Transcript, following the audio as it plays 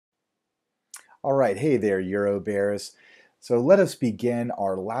All right, hey there, Euro Bears. So let us begin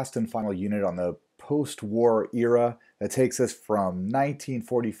our last and final unit on the post-war era that takes us from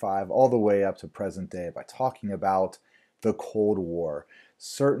 1945 all the way up to present day by talking about the Cold War.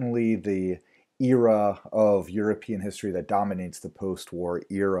 Certainly the era of European history that dominates the post-war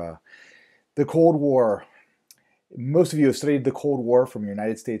era. The Cold War, most of you have studied the Cold War from your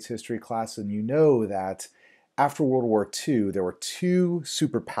United States history class, and you know that after World War II, there were two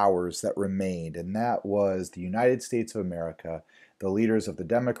superpowers that remained, and that was the United States of America, the leaders of the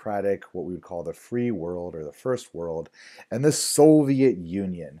democratic, what we would call the free world or the first world, and the Soviet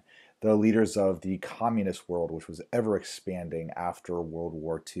Union, the leaders of the communist world, which was ever expanding after World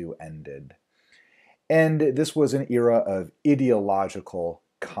War II ended. And this was an era of ideological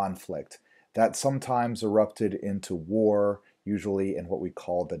conflict that sometimes erupted into war, usually in what we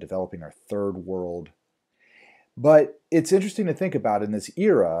call the developing or third world. But it's interesting to think about in this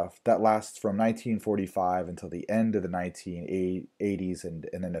era that lasts from 1945 until the end of the 1980s and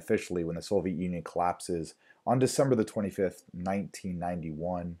then officially when the Soviet Union collapses on December the 25th,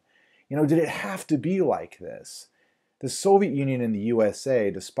 1991. Did it have to be like this? The Soviet Union and the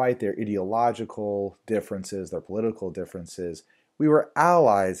USA, despite their ideological differences, their political differences, we were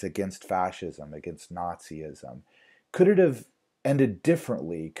allies against fascism, against Nazism. Could it have ended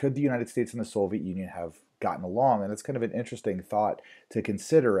differently? Could the United States and the Soviet Union have gotten along? And that's kind of an interesting thought to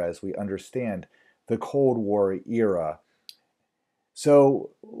consider as we understand the Cold War era. So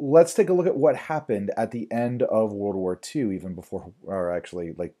let's take a look at what happened at the end of World War II, even before, or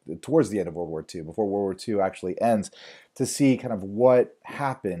actually like towards the end of World War II, before World War II actually ends, to see kind of what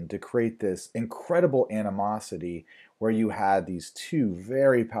happened to create this incredible animosity where you had these two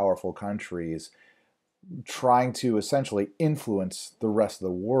very powerful countries trying to essentially influence the rest of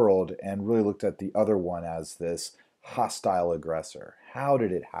the world and really looked at the other one as this hostile aggressor. How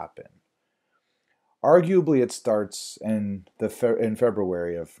did it happen? Arguably, it starts in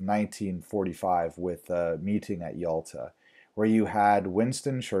February of 1945 with a meeting at Yalta, where you had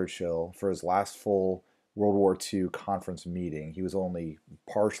Winston Churchill for his last full World War II conference meeting. He was only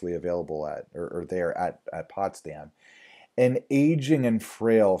partially available or there at Potsdam. An aging and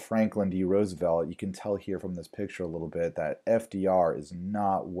frail Franklin D. Roosevelt, you can tell here from this picture a little bit that FDR is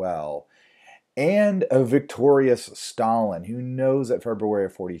not well, and a victorious Stalin who knows at February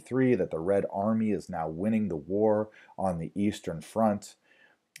of 43 that the Red Army is now winning the war on the Eastern Front,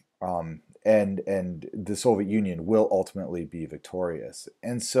 and the Soviet Union will ultimately be victorious.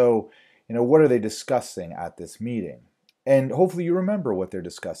 And so, what are they discussing at this meeting? And hopefully you remember what they're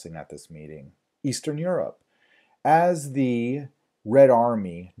discussing at this meeting. Eastern Europe. As the Red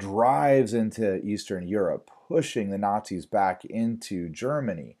Army drives into Eastern Europe, pushing the Nazis back into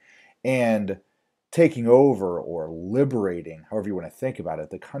Germany and taking over or liberating, however you want to think about it,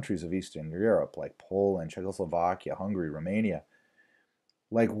 the countries of Eastern Europe like Poland, Czechoslovakia, Hungary, Romania.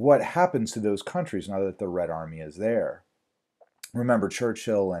 Like, what happens to those countries now that the Red Army is there? Remember,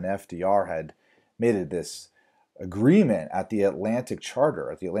 Churchill and FDR had made this agreement at the Atlantic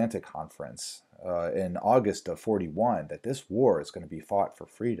Charter, at the Atlantic Conference in August of 41, that this war is going to be fought for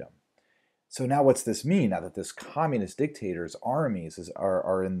freedom. So now what's this mean? Now that this communist dictator's armies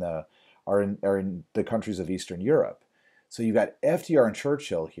are in the countries of Eastern Europe. So you've got FDR and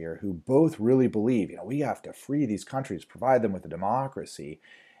Churchill here who both really believe, we have to free these countries, provide them with a democracy,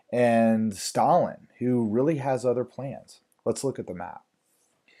 and Stalin, who really has other plans. Let's look at the map.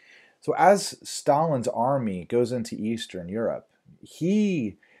 So as Stalin's army goes into Eastern Europe,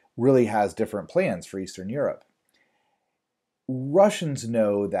 he really has different plans for Eastern Europe. Russians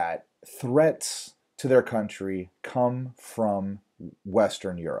know that threats to their country come from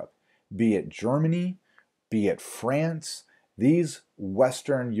Western Europe, be it Germany, be it France. These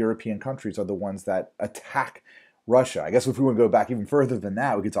Western European countries are the ones that attack Russia. I guess if we want to go back even further than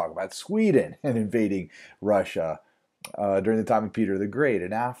that, we could talk about Sweden and invading Russia during the time of Peter the Great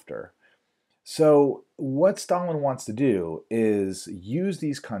and after. So what Stalin wants to do is use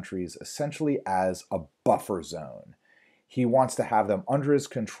these countries essentially as a buffer zone. He wants to have them under his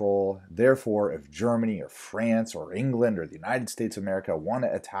control. Therefore, if Germany or France or England or the United States of America want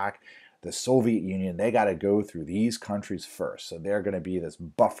to attack the Soviet Union, they got to go through these countries first. So they're going to be this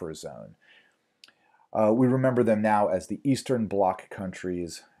buffer zone. We remember them now as the Eastern Bloc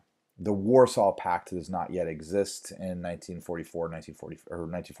countries. The Warsaw Pact does not yet exist in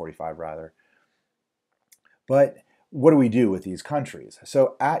 1945 rather. But what do we do with these countries?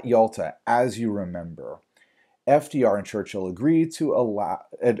 So at Yalta, as you remember, FDR and Churchill agreed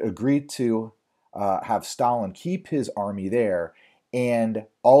to have Stalin keep his army there, and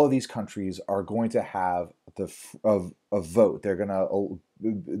all of these countries are going to have a vote. They're going to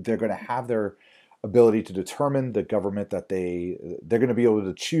have ability to determine the government that they're going to be able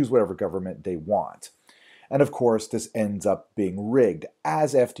to choose whatever government they want. And of course, this ends up being rigged,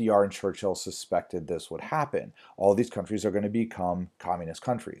 as FDR and Churchill suspected this would happen. All these countries are going to become communist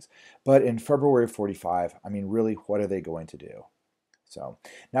countries. But in February of 45, I mean, really, what are they going to do? So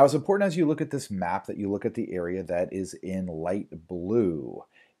now it's important as you look at this map that you look at the area that is in light blue,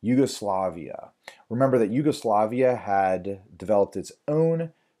 Yugoslavia. Remember that Yugoslavia had developed its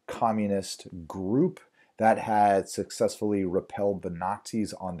own communist group that had successfully repelled the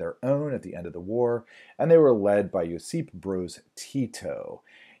Nazis on their own at the end of the war, and they were led by Josip Broz Tito.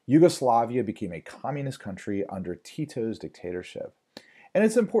 Yugoslavia became a communist country under Tito's dictatorship. And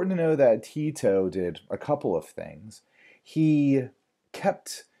it's important to know that Tito did a couple of things. He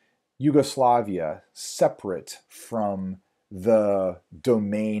kept Yugoslavia separate from the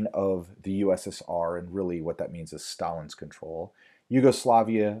domain of the USSR, and really what that means is Stalin's control.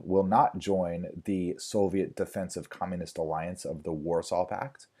 Yugoslavia will not join the Soviet Defensive Communist Alliance of the Warsaw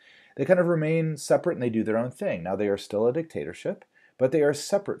Pact. They kind of remain separate and they do their own thing. Now they are still a dictatorship, but they are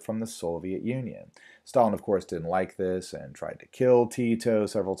separate from the Soviet Union. Stalin, of course, didn't like this and tried to kill Tito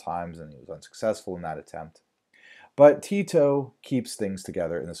several times, and he was unsuccessful in that attempt. But Tito keeps things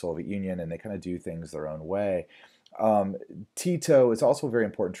together in the Soviet Union, and they kind of do things their own way. Tito, it's also very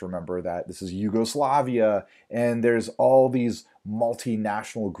important to remember that this is Yugoslavia, and there's all these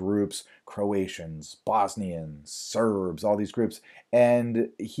multinational groups, Croatians, Bosnians, Serbs, all these groups, and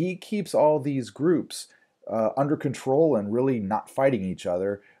he keeps all these groups under control and really not fighting each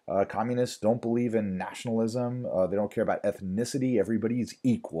other. Communists don't believe in nationalism. They don't care about ethnicity. Everybody's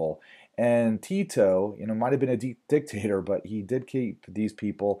equal. And Tito, might have been a dictator, but he did keep these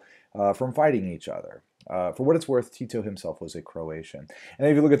people from fighting each other. For what it's worth, Tito himself was a Croatian. And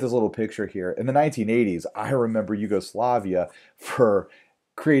if you look at this little picture here, in the 1980s, I remember Yugoslavia for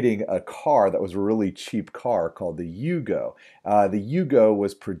creating a car that was a really cheap car called the Yugo. The Yugo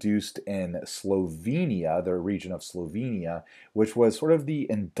was produced in Slovenia, the region of Slovenia, which was sort of the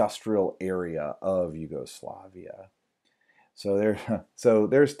industrial area of Yugoslavia. So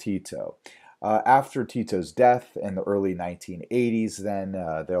there's Tito. After Tito's death in the early 1980s, then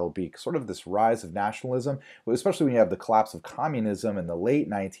there'll be sort of this rise of nationalism, especially when you have the collapse of communism in the late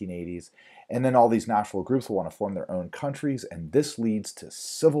 1980s, and then all these national groups will want to form their own countries, and this leads to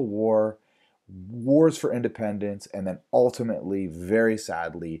civil war, wars for independence, and then ultimately, very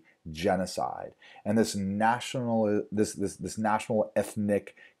sadly, genocide. And this national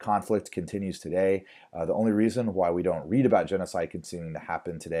ethnic conflict continues today. The only reason why we don't read about genocide continuing to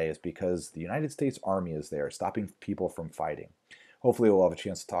happen today is because the United States Army is there, stopping people from fighting. Hopefully we'll have a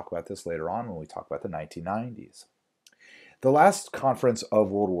chance to talk about this later on when we talk about the 1990s. The last conference of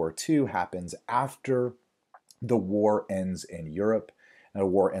World War II happens after the war ends in Europe. And the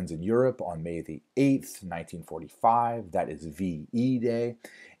war ends in Europe on May the 8th, 1945. That is VE Day.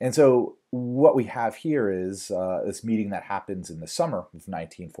 And so what we have here is this meeting that happens in the summer of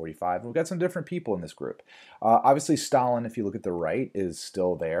 1945. We've got some different people in this group. Obviously, Stalin, if you look at the right, is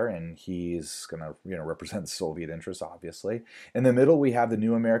still there, and he's going to represent Soviet interests, obviously. In the middle, we have the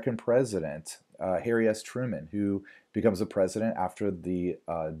new American president, Harry S. Truman, who becomes the president after the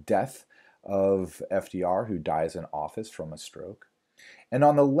death of FDR, who dies in office from a stroke. And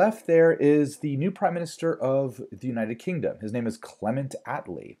on the left there is the new Prime Minister of the United Kingdom. His name is Clement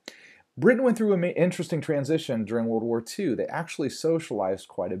Attlee. Britain went through an interesting transition during World War II. They actually socialized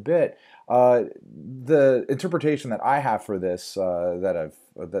quite a bit. The interpretation that I have for this, that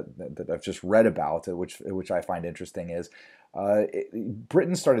I've just read about, which I find interesting, is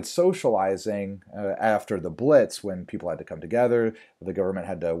Britain started socializing after the Blitz, when people had to come together. The government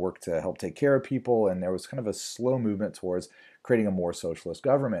had to work to help take care of people, and there was kind of a slow movement towards creating a more socialist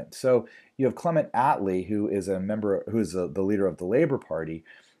government. So you have Clement Attlee, who is the leader of the Labour Party.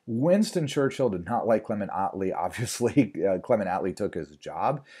 Winston Churchill did not like Clement Attlee. Obviously, Clement Attlee took his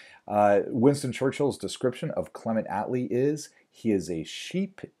job. Winston Churchill's description of Clement Attlee is, he is a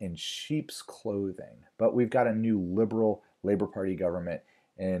sheep in sheep's clothing. But we've got a new liberal Labour Party government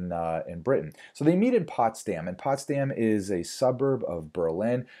in Britain. So they meet in Potsdam, and Potsdam is a suburb of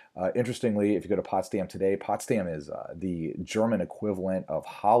Berlin. Interestingly, if you go to Potsdam today, Potsdam is the German equivalent of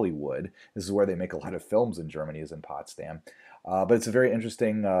Hollywood. This is where they make a lot of films in Germany, is in Potsdam. But it's a very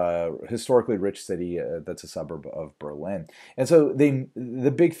interesting, historically rich city that's a suburb of Berlin. And so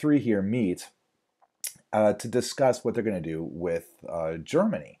the big three here meet to discuss what they're going to do with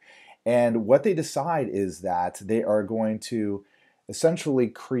Germany. And what they decide is that they are going to essentially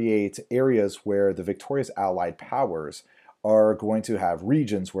create areas where the victorious Allied powers are going to have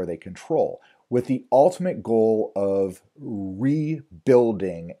regions where they control. with the ultimate goal of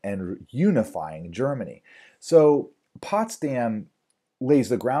rebuilding and unifying Germany. So Potsdam lays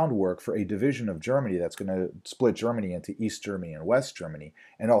the groundwork for a division of Germany that's going to split Germany into East Germany and West Germany,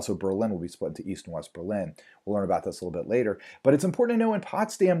 and also Berlin will be split into East and West Berlin. We'll learn about this a little bit later. But it's important to know in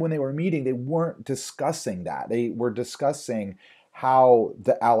Potsdam, when they were meeting, they weren't discussing that. They were discussing how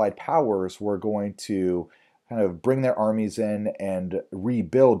the Allied powers were going to kind of bring their armies in and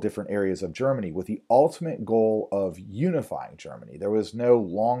rebuild different areas of Germany with the ultimate goal of unifying Germany. There was no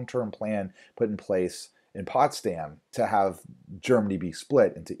long-term plan put in place in Potsdam to have Germany be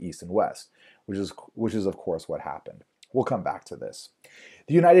split into East and West, which is of course what happened. We'll come back to this.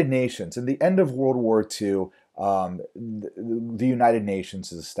 The United Nations. In the end of World War II, the United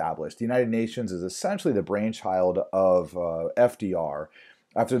Nations is established. The United Nations is essentially the brainchild of FDR.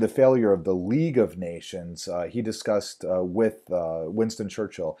 After the failure of the League of Nations, he discussed with Winston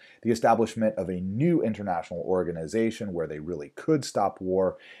Churchill the establishment of a new international organization where they really could stop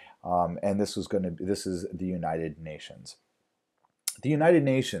war. And this is the United Nations. The United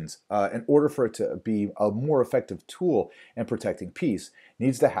Nations, in order for it to be a more effective tool in protecting peace,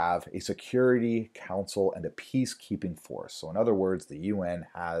 needs to have a Security Council and a peacekeeping force. So in other words, the UN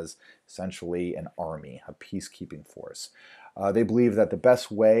has essentially an army, a peacekeeping force. They believe that the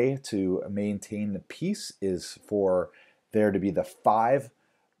best way to maintain the peace is for there to be the five,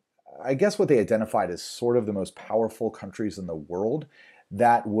 I guess what they identified as sort of the most powerful countries in the world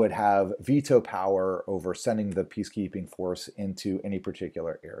that would have veto power over sending the peacekeeping force into any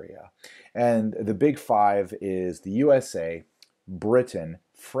particular area. And the big five is the USA, Britain,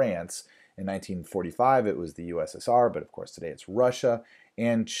 France. In 1945, it was the USSR, but of course today it's Russia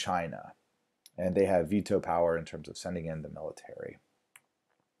and China. And they have veto power in terms of sending in the military.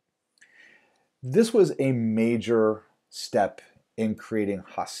 This was a major step in creating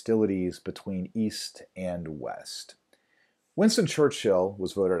hostilities between East and West. Winston Churchill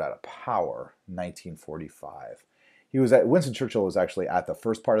was voted out of power in 1945. Winston Churchill was actually at the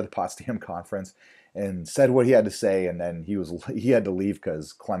first part of the Potsdam Conference and said what he had to say, and then he had to leave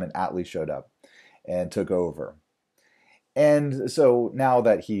because Clement Attlee showed up and took over. And so now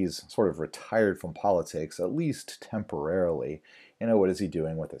that he's sort of retired from politics, at least temporarily, what is he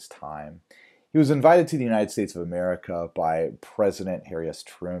doing with his time? He was invited to the United States of America by President Harry S.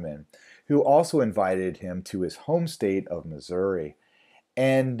 Truman, who also invited him to his home state of Missouri.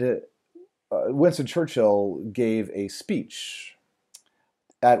 And Winston Churchill gave a speech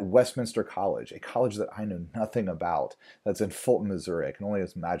at Westminster College, a college that I know nothing about, that's in Fulton, Missouri. I can only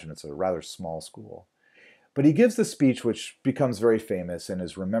imagine it's a rather small school. But he gives the speech which becomes very famous and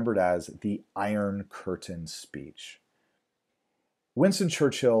is remembered as the Iron Curtain speech. Winston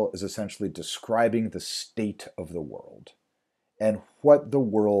Churchill is essentially describing the state of the world and what the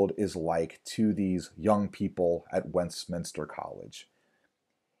world is like to these young people at Westminster College.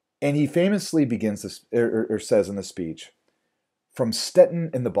 And he famously begins this, or says in the speech, from Stettin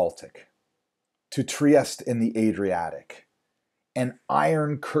in the Baltic to Trieste in the Adriatic, an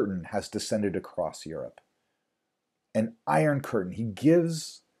iron curtain has descended across Europe. An iron curtain. He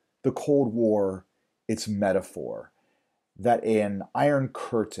gives the Cold War its metaphor, that an iron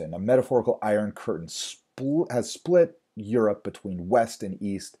curtain, a metaphorical iron curtain, has split Europe between West and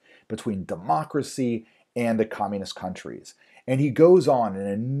East, between democracy and the communist countries. And he goes on and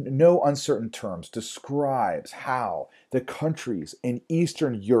in no uncertain terms describes how the countries in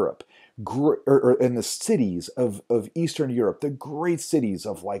Eastern Europe, or in the cities of Eastern Europe, the great cities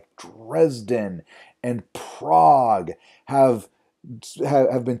of like Dresden and Prague have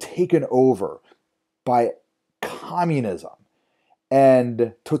been taken over by communism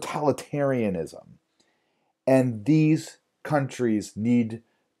and totalitarianism. And these countries need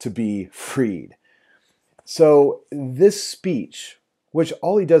to be freed. So this speech, which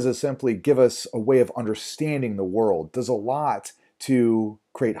all he does is simply give us a way of understanding the world, does a lot to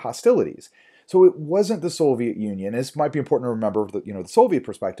create hostilities. So it wasn't the Soviet Union. This might be important to remember the Soviet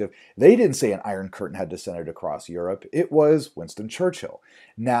perspective. They didn't say an iron curtain had descended across Europe. It was Winston Churchill.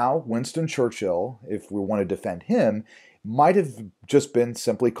 Now, Winston Churchill, if we want to defend him, might have just been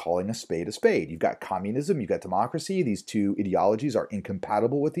simply calling a spade a spade. You've got communism, you've got democracy. These two ideologies are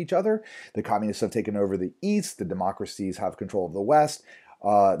incompatible with each other. The communists have taken over the East. The democracies have control of the West.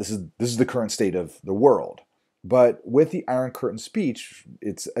 This is the current state of the world. But with the Iron Curtain speech,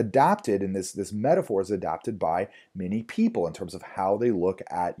 it's adapted, and this metaphor is adapted by many people in terms of how they look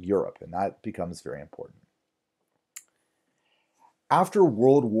at Europe, and that becomes very important. After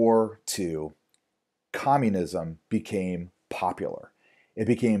World War II, communism became popular. It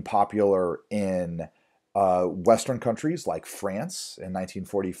became popular in Western countries like France in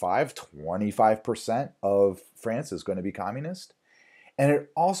 1945, 25% of France is going to be communist. And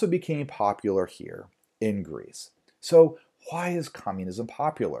it also became popular here in Greece. So, why is communism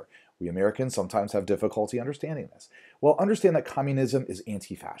popular? We Americans sometimes have difficulty understanding this. Well, understand that communism is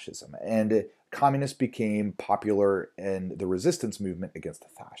anti fascism, and communists became popular in the resistance movement against the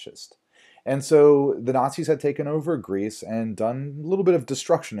fascists. And so the Nazis had taken over Greece and done a little bit of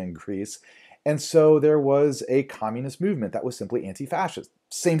destruction in Greece. And so there was a communist movement that was simply anti fascist.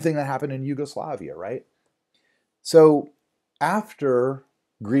 Same thing that happened in Yugoslavia, right? So after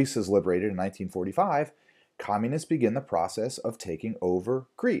Greece is liberated in 1945, communists begin the process of taking over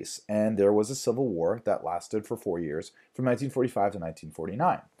Greece. And there was a civil war that lasted for 4 years, from 1945 to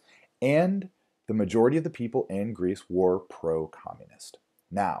 1949. And the majority of the people in Greece were pro-communist.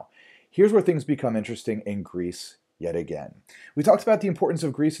 Now, here's where things become interesting in Greece yet again. We talked about the importance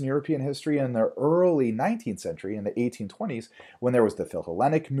of Greece in European history in the early 19th century, in the 1820s, when there was the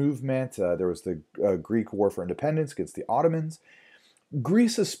Philhellenic movement, there was the Greek War for Independence against the Ottomans.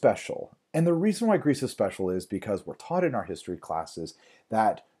 Greece is special. And the reason why Greece is special is because we're taught in our history classes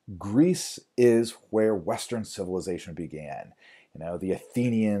that Greece is where Western civilization began. You know, the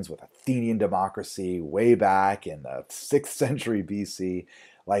Athenians with Athenian democracy way back in the 6th century BC.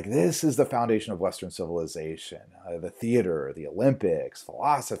 Like, this is the foundation of Western civilization. The theater, the Olympics,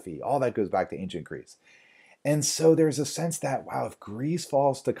 philosophy, all that goes back to ancient Greece. And so there's a sense that, wow, if Greece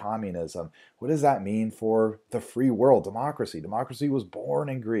falls to communism, what does that mean for the free world, democracy? Democracy was born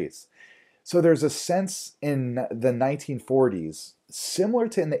in Greece. So there's a sense in the 1940s, similar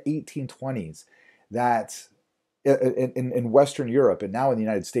to in the 1820s, that in Western Europe and now in the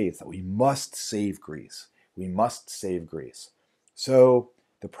United States, that we must save Greece. We must save Greece. So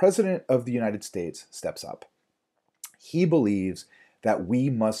the President of the United States steps up. He believes that we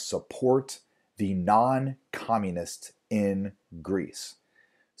must support the non-communists in Greece.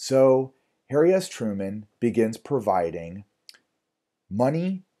 So Harry S. Truman begins providing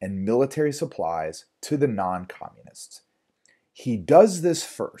money and military supplies to the non-communists. He does this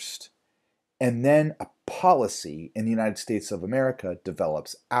first, and then a policy in the United States of America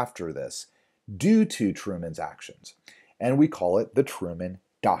develops after this due to Truman's actions. And we call it the Truman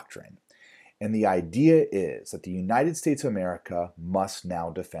Doctrine. And the idea is that the United States of America must now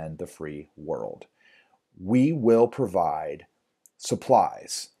defend the free world. We will provide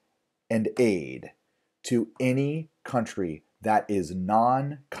supplies and aid to any country that is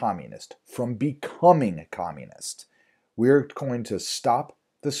non-communist from becoming communist. We're going to stop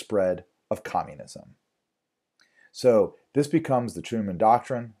the spread of communism. So this becomes the Truman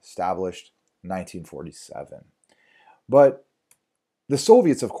Doctrine, established in 1947. But the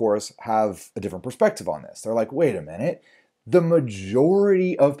Soviets, of course, have a different perspective on this. They're like, wait a minute, the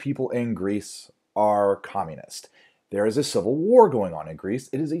majority of people in Greece are communist. There is a civil war going on in Greece.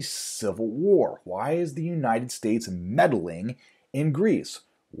 It is a civil war. Why is the United States meddling in Greece?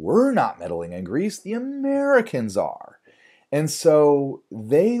 We're not meddling in Greece. The Americans are. And so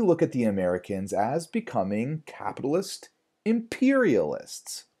they look at the Americans as becoming capitalist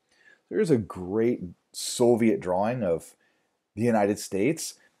imperialists. There's a great Soviet drawing of the United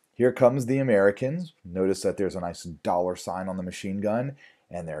States. Here comes the Americans. Notice that there's a nice dollar sign on the machine gun,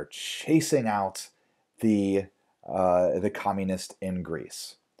 and they're chasing out the communist in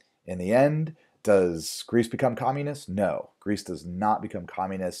Greece. In the end, does Greece become communist? No, Greece does not become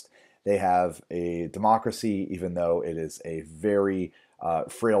communist. They have a democracy, even though it is a very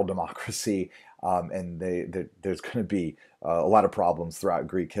frail democracy, and there's going to be a lot of problems throughout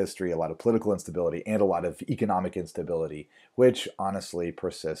Greek history, a lot of political instability, and a lot of economic instability, which honestly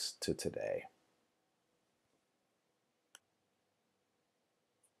persists to today.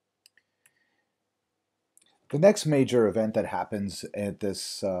 The next major event that happens at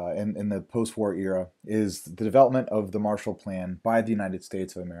this in the post-war era is the development of the Marshall Plan by the United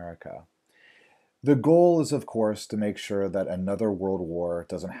States of America. The goal is, of course, to make sure that another world war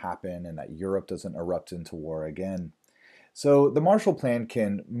doesn't happen and that Europe doesn't erupt into war again. So the Marshall Plan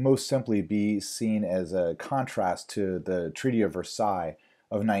can most simply be seen as a contrast to the Treaty of Versailles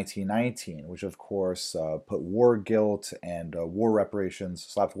of 1919, which of course put war guilt and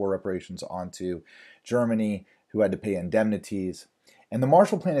slapped war reparations onto Germany, who had to pay indemnities. And the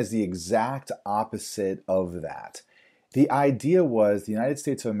Marshall Plan is the exact opposite of that. The idea was the United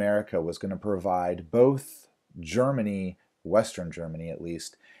States of America was going to provide both Germany, Western Germany at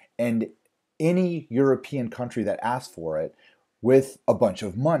least, and any European country that asked for it with a bunch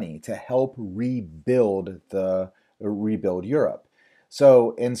of money to help rebuild Europe.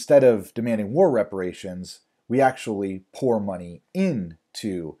 So instead of demanding war reparations, we actually pour money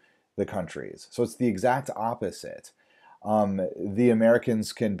into the countries. So it's the exact opposite. The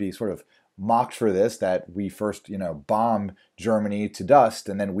Americans can be sort of mocked for this, that we first, bomb Germany to dust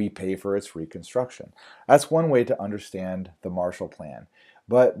and then we pay for its reconstruction. That's one way to understand the Marshall Plan.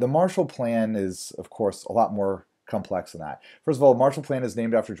 But the Marshall Plan is, of course, a lot more complex than that. First of all, Marshall Plan is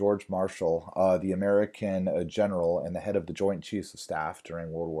named after George Marshall, the American general and the head of the Joint Chiefs of Staff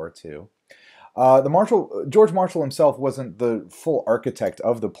during World War II. George Marshall himself wasn't the full architect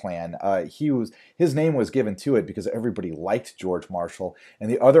of the plan. His name was given to it because everybody liked George Marshall, and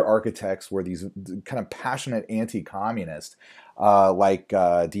the other architects were these kind of passionate anti-communists, like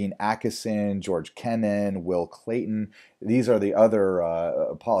Dean Acheson, George Kennan, Will Clayton. These are the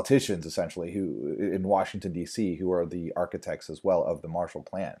other politicians, essentially, who in Washington, D.C., who are the architects as well of the Marshall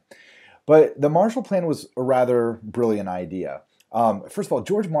Plan. But the Marshall Plan was a rather brilliant idea. First of all,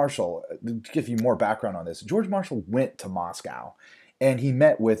 George Marshall, to give you more background on this, George Marshall went to Moscow and he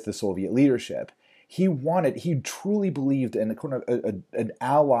met with the Soviet leadership. He truly believed in an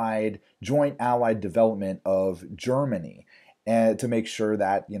joint allied development of Germany, and to make sure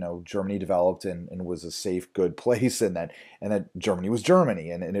that, Germany developed and was a safe, good place, and that Germany was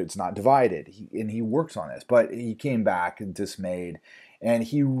Germany and it's not divided. He works on this, but he came back dismayed, and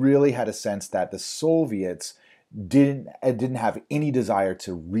he really had a sense that the Soviets didn't have any desire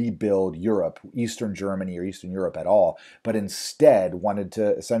to rebuild Europe, Eastern Germany or Eastern Europe at all, but instead wanted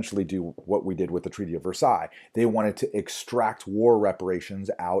to essentially do what we did with the Treaty of Versailles. They wanted to extract war reparations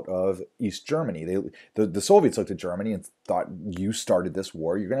out of East Germany. The Soviets looked at Germany and thought, you started this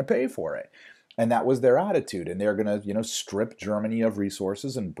war, you're going to pay for it. And that was their attitude. And they're going to, strip Germany of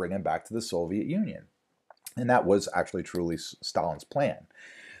resources and bring them back to the Soviet Union. And that was actually truly Stalin's plan.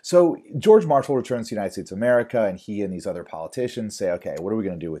 So George Marshall returns to the United States of America, and he and these other politicians say, okay, what are we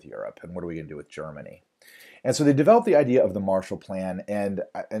going to do with Europe, and what are we going to do with Germany? And so they developed the idea of the Marshall Plan, and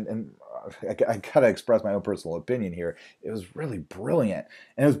I got to express my own personal opinion here. It was really brilliant,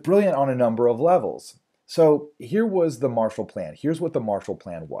 and it was brilliant on a number of levels. So here was the Marshall Plan. Here's what the Marshall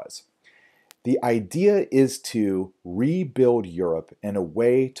Plan was. The idea is to rebuild Europe in a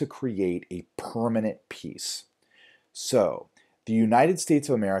way to create a permanent peace. So the United States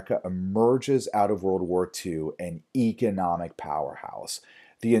of America emerges out of World War II an economic powerhouse.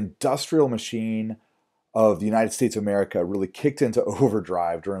 The industrial machine of the United States of America really kicked into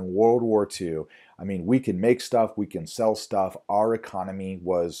overdrive during World War II. I mean, we can make stuff, we can sell stuff. Our economy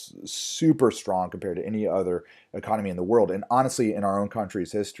was super strong compared to any other economy in the world. And honestly, in our own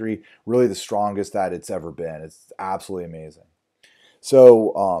country's history, really the strongest that it's ever been. It's absolutely amazing.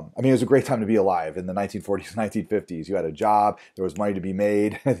 So, it was a great time to be alive in the 1940s, 1950s. You had a job, there was money to be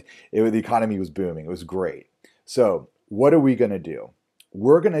made, the economy was booming. It was great. So, what are we going to do?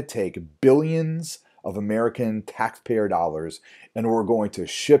 We're going to take billions of American taxpayer dollars and we're going to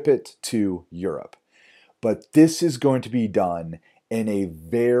ship it to Europe. But this is going to be done in a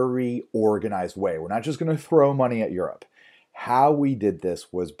very organized way. We're not just going to throw money at Europe. How we did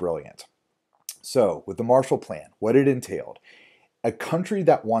this was brilliant. So, with the Marshall Plan, what it entailed, a country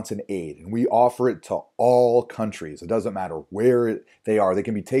that wants an aid, and we offer it to all countries. It doesn't matter where they are. They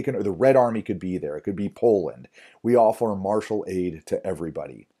can be taken, or the Red Army could be there. It could be Poland. We offer Marshall aid to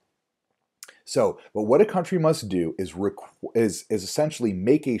everybody. So, but what a country must do is essentially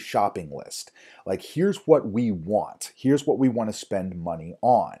make a shopping list. Like, here's what we want. Here's what we want to spend money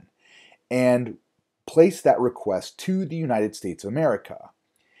on. And place that request to the United States of America.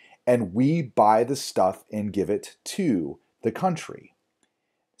 And we buy the stuff and give it to the country.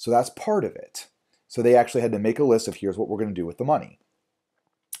 So that's part of it. So they actually had to make a list of here's what we're going to do with the money.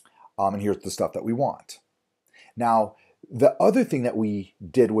 And here's the stuff that we want. Now, the other thing that we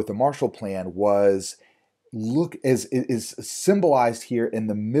did with the Marshall Plan was is symbolized here in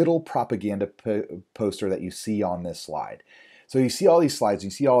the middle propaganda poster that you see on this slide. So you see all these slides, you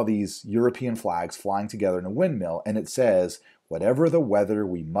see all these European flags flying together in a windmill, and it says, whatever the weather,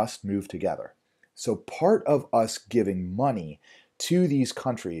 we must move together. So part of us giving money to these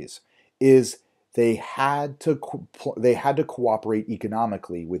countries is they had to cooperate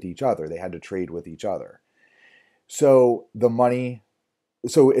economically with each other. They had to trade with each other. So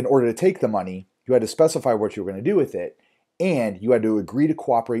in order to take the money, you had to specify what you were going to do with it, and you had to agree to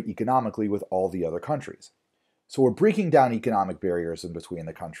cooperate economically with all the other countries. So we're breaking down economic barriers in between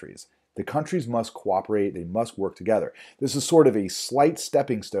the countries. The countries must cooperate, they must work together. This is sort of a slight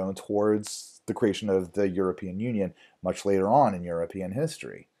stepping stone towards the creation of the European Union much later on in European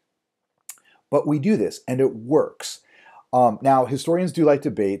history. But we do this, and it works. Now, historians do like to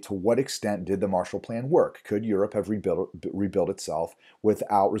debate to what extent did the Marshall Plan work? Could Europe have rebuilt itself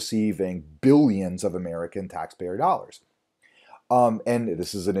without receiving billions of American taxpayer dollars? And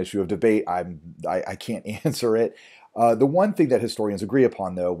this is an issue of debate. I can't answer it. The one thing that historians agree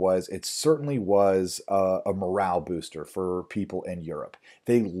upon, though, was it certainly was a morale booster for people in Europe.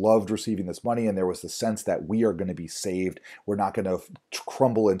 They loved receiving this money, and there was the sense that we are going to be saved. We're not going to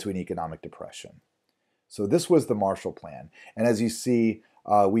crumble into an economic depression. So this was the Marshall Plan. And as you see,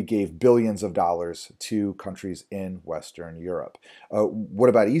 we gave billions of dollars to countries in Western Europe. What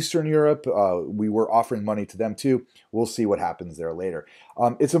about Eastern Europe? We were offering money to them too. We'll see what happens there later.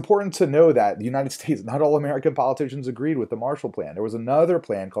 It's important to know that the United States, not all American politicians agreed with the Marshall Plan. There was another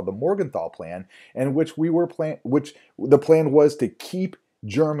plan called the Morgenthau Plan, in which which the plan was to keep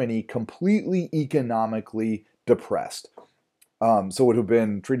Germany completely economically depressed. So it would have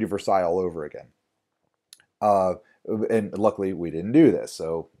been Treaty of Versailles all over again. And luckily we didn't do this,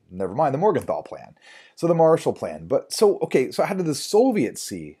 so never mind the Morgenthau Plan. So the Marshall Plan. Okay, so how did the Soviets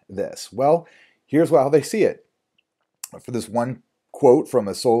see this? Well, here's how they see it. For this one quote from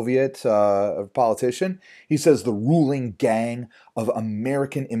a Soviet politician, he says, "The ruling gang of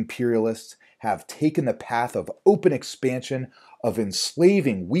American imperialists have taken the path of open expansion, of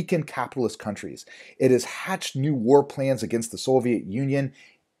enslaving weakened capitalist countries. It has hatched new war plans against the Soviet Union,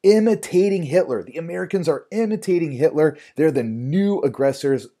 imitating Hitler." The Americans are imitating Hitler. They're the new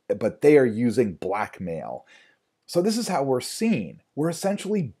aggressors, but they are using blackmail. So this is how we're seen. We're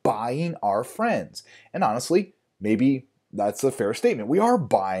essentially buying our friends. And honestly, maybe that's a fair statement. We are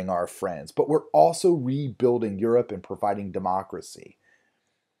buying our friends, but we're also rebuilding Europe and providing democracy.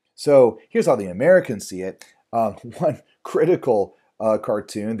 So here's how the Americans see it. One critical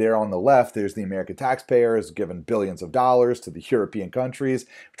cartoon there on the left, there's the American taxpayers giving billions of dollars to the European countries,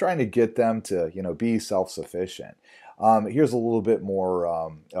 trying to get them to, be self-sufficient. Here's a little bit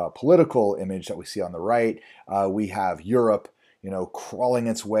more political image that we see on the right. We have Europe, crawling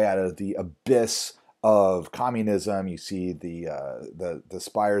its way out of the abyss of communism. You see the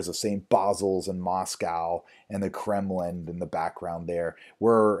spires of St. Basil's in Moscow and the Kremlin in the background there.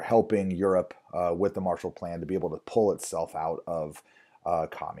 We're helping Europe with the Marshall Plan to be able to pull itself out of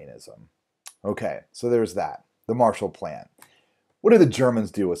communism. Okay, so there's that, the Marshall Plan. What do the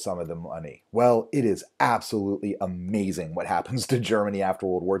Germans do with some of the money? Well, it is absolutely amazing what happens to Germany after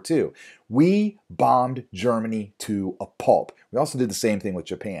World War II. We bombed Germany to a pulp. We also did the same thing with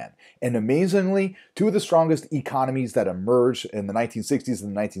Japan. And amazingly, two of the strongest economies that emerged in the 1960s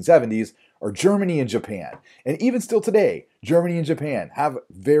and the 1970s are Germany and Japan. And even still today, Germany and Japan have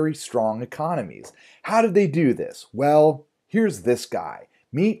very strong economies. How did they do this? Well, here's this guy.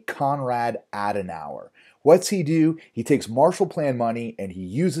 Meet Konrad Adenauer. What's he do? He takes Marshall Plan money and he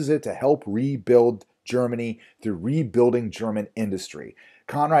uses it to help rebuild Germany through rebuilding German industry.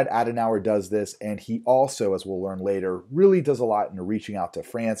 Konrad Adenauer does this, and he also, as we'll learn later, really does a lot in reaching out to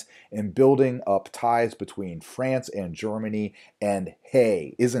France and building up ties between France and Germany. And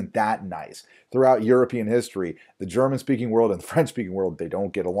hey, isn't that nice? Throughout European history, the German-speaking world and the French-speaking world, they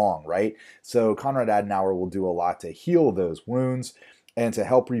don't get along, right? So Konrad Adenauer will do a lot to heal those wounds and to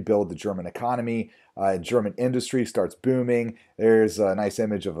help rebuild the German economy. German industry starts booming. There's a nice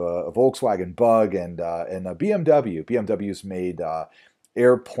image of a Volkswagen Bug and a BMW. BMW's made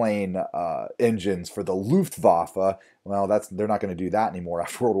airplane engines for the Luftwaffe. Well, they're not going to do that anymore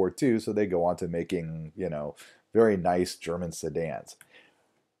after World War II, so they go on to making, very nice German sedans.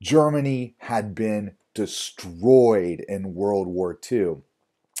 Germany had been destroyed in World War II,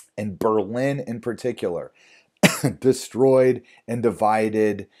 and Berlin in particular, destroyed and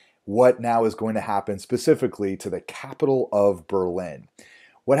divided. What now is going to happen specifically to the capital of Berlin?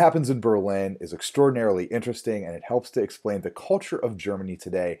 What happens in Berlin is extraordinarily interesting, and it helps to explain the culture of Germany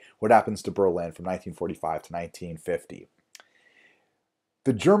today, what happens to Berlin from 1945 to 1950.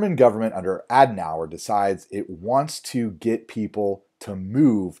 The German government under Adenauer decides it wants to get people to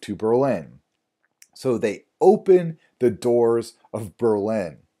move to Berlin. So they open the doors of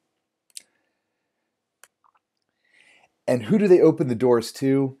Berlin. And who do they open the doors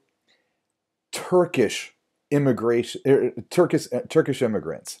to? Turkish immigrants. They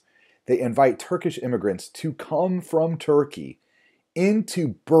invite Turkish immigrants to come from Turkey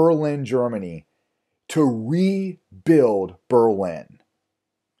into Berlin, Germany, to rebuild Berlin.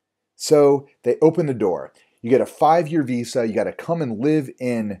 So they open the door. You get a 5-year visa. You got to come and live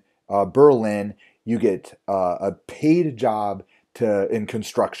in Berlin. You get a paid job in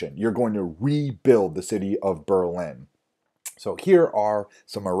construction. You're going to rebuild the city of Berlin. So here are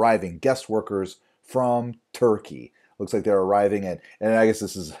some arriving guest workers from Turkey. Looks like they're arriving at, and I guess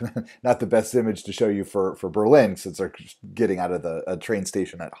this is not the best image to show you for Berlin, since they're getting out of the train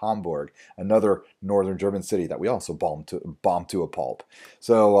station at Hamburg, another northern German city that we also bombed to a pulp.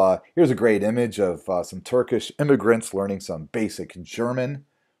 So here's a great image of some Turkish immigrants learning some basic German.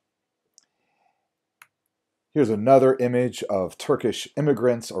 Here's another image of Turkish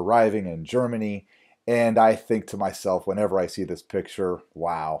immigrants arriving in Germany. And I think to myself, whenever I see this picture,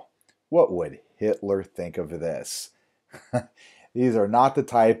 wow, what would Hitler think of this? These are not the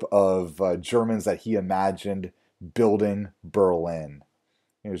type of Germans that he imagined building Berlin.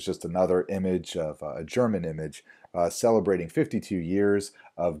 Here's just another image of a German image celebrating 52 years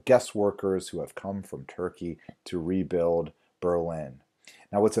of guest workers who have come from Turkey to rebuild Berlin.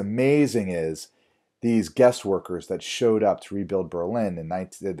 Now, what's amazing is these guest workers that showed up to rebuild Berlin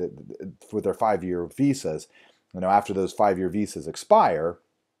with their 5-year visas, after those 5-year visas expire,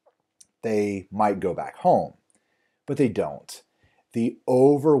 they might go back home, but they don't. The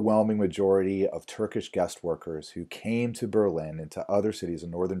overwhelming majority of Turkish guest workers who came to Berlin and to other cities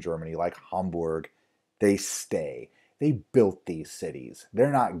in northern Germany like Hamburg, they stay. They built these cities.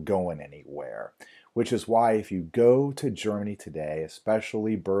 They're not going anywhere, which is why if you go to Germany today,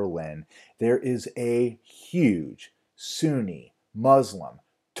 especially Berlin, there is a huge Sunni, Muslim,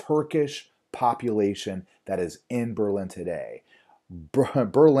 Turkish population that is in Berlin today.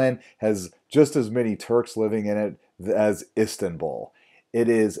 Berlin has just as many Turks living in it as Istanbul. It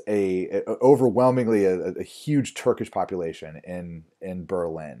is overwhelmingly a huge Turkish population in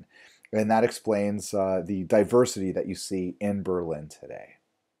Berlin. And that explains the diversity that you see in Berlin today.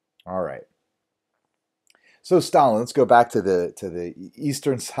 All right. So Stalin, let's go back to the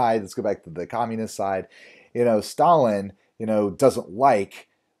eastern side. Let's go back to the communist side. Stalin, doesn't like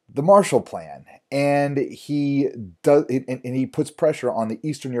the Marshall Plan, and he puts pressure on the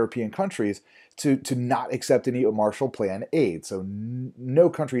Eastern European countries to not accept any Marshall Plan aid. So no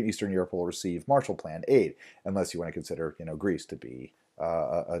country in Eastern Europe will receive Marshall Plan aid unless you want to consider, Greece to be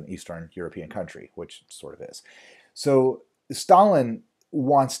an Eastern European country, which sort of is. So Stalin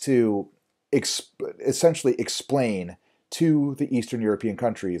wants to essentially explain to the Eastern European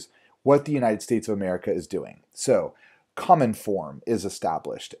countries what the United States of America is doing. So Cominform is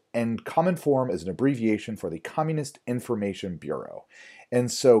established, and Cominform is an abbreviation for the Communist Information Bureau. And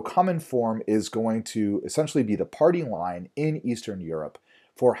so Cominform is going to essentially be the party line in Eastern Europe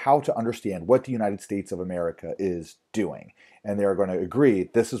for how to understand what the United States of America is doing. And they're going to agree,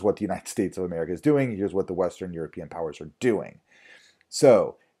 this is what the United States of America is doing, here's what the Western European powers are doing.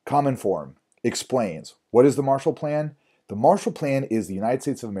 So Cominform explains, what is the Marshall Plan? The Marshall Plan is the United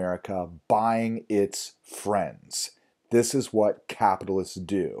States of America buying its friends. This is what capitalists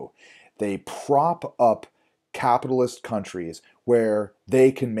do. They prop up capitalist countries where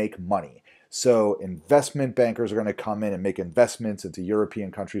they can make money. So investment bankers are going to come in and make investments into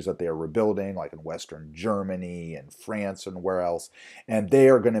European countries that they are rebuilding, like in Western Germany and France and where else, and they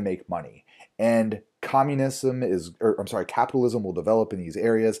are going to make money. And capitalism will develop in these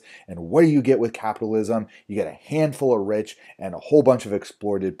areas. And what do you get with capitalism? You get a handful of rich and a whole bunch of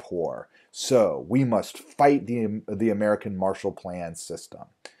exploited poor. So we must fight the American Marshall Plan system.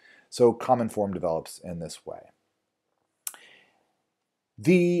 So Cominform develops in this way.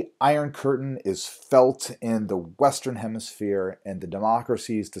 The Iron Curtain is felt in the Western Hemisphere, and the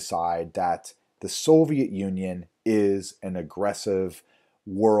democracies decide that the Soviet Union is an aggressive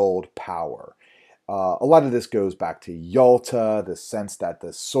world power. A lot of this goes back to Yalta, the sense that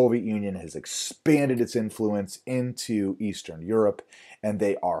the Soviet Union has expanded its influence into Eastern Europe, and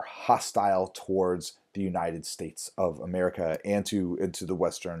they are hostile towards the United States of America and into the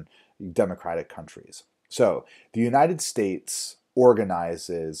Western democratic countries. So the United States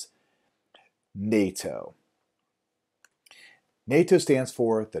organizes NATO. NATO stands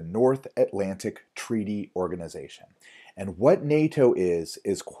for the North Atlantic Treaty Organization. And what NATO is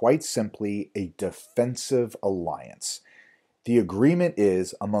quite simply a defensive alliance. The agreement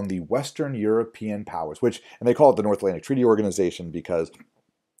is among the Western European powers, and they call it the North Atlantic Treaty Organization because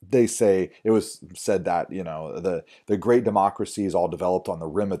they say, it was said that, the great democracies all developed on the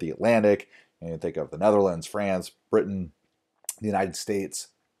rim of the Atlantic. And you think of the Netherlands, France, Britain, the United States.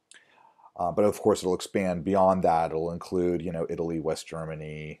 But of course, it'll expand beyond that. It'll include, Italy, West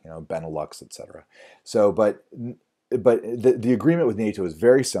Germany, Benelux, etc. So, but the agreement with NATO is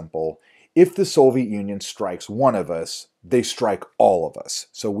very simple. If the Soviet Union strikes one of us, they strike all of us.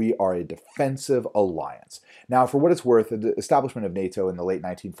 So we are a defensive alliance. Now, for what it's worth, the establishment of NATO in the late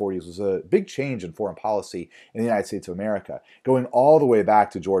 1940s was a big change in foreign policy in the United States of America, going all the way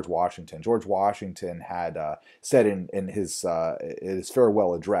back to George Washington. George Washington had said in his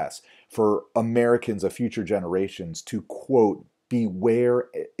farewell address for Americans of future generations to, quote, beware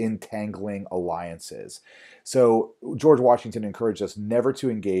entangling alliances. So George Washington encouraged us never to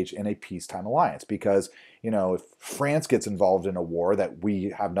engage in a peacetime alliance because, if France gets involved in a war that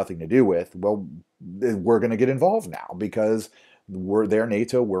we have nothing to do with, well, we're going to get involved now because they're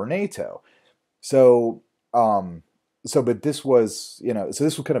NATO, we're NATO. So, but this was, so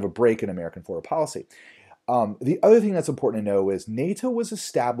this was kind of a break in American foreign policy. The other thing that's important to know is NATO was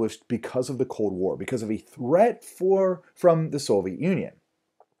established because of the Cold War, because of a threat from the Soviet Union.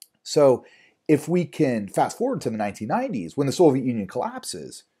 So if we can fast forward to the 1990s, when the Soviet Union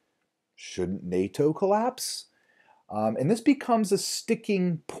collapses, shouldn't NATO collapse? And this becomes a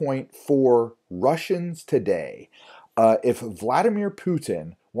sticking point for Russians today. If Vladimir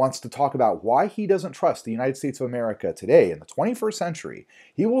Putin wants to talk about why he doesn't trust the United States of America today in the 21st century,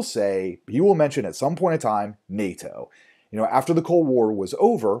 he will mention at some point in time NATO. After the Cold War was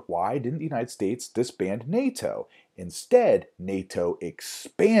over, why didn't the United States disband NATO? Instead, NATO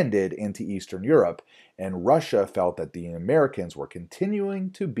expanded into Eastern Europe, and Russia felt that the Americans were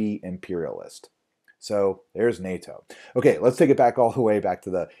continuing to be imperialist. So there's NATO. Okay, let's take it back all the way back to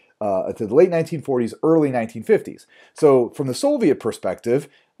the late 1940s, early 1950s. So from the Soviet perspective,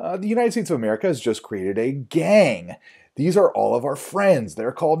 the United States of America has just created a gang. These are all of our friends.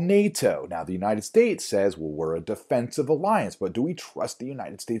 They're called NATO. Now, the United States says, well, we're a defensive alliance, but do we trust the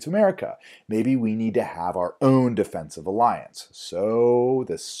United States of America? Maybe we need to have our own defensive alliance. So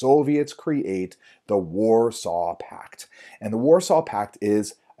the Soviets create the Warsaw Pact. And the Warsaw Pact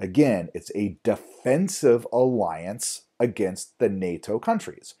is, again, it's a defensive alliance against the NATO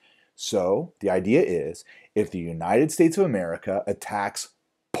countries. So the idea is, if the United States of America attacks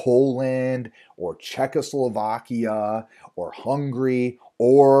Poland or Czechoslovakia or Hungary,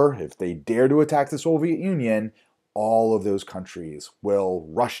 or if they dare to attack the Soviet Union, all of those countries will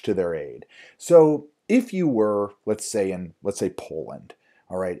rush to their aid. So if you were, let's say Poland,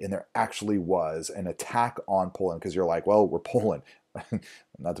 all right, and there actually was an attack on Poland, because you're like, well, we're Poland.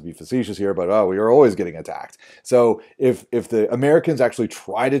 Not to be facetious here, but we are always getting attacked. So if the Americans actually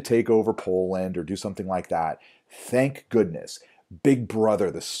try to take over Poland or do something like that, thank goodness, Big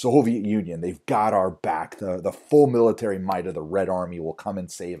Brother, the Soviet Union, they've got our back. The full military might of the Red Army will come and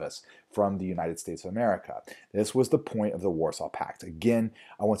save us from the United States of America. This was the point of the Warsaw Pact. Again,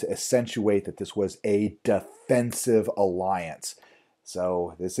 I want to accentuate that this was a defensive alliance.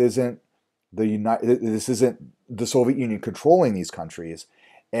 So this isn't the Soviet Union controlling these countries.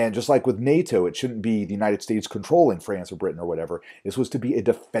 And just like with NATO, it shouldn't be the United States controlling France or Britain or whatever. This was to be a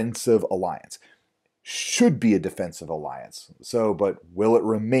defensive alliance. Should be a defensive alliance. So, but will it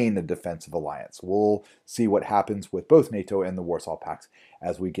remain a defensive alliance? We'll see what happens with both NATO and the Warsaw Pact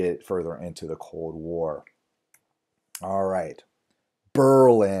as we get further into the Cold War. All right.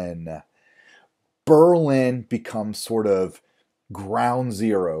 Berlin. Berlin becomes sort of ground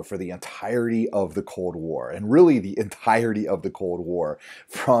zero for the entirety of the Cold War, and really the entirety of the Cold War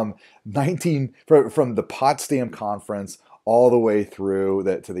from the Potsdam Conference all the way through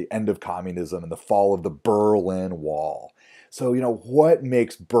to the end of communism and the fall of the Berlin Wall. So, what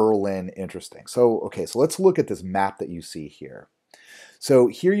makes Berlin interesting? So let's look at this map that you see here. So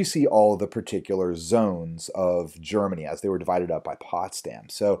here you see all of the particular zones of Germany as they were divided up by Potsdam.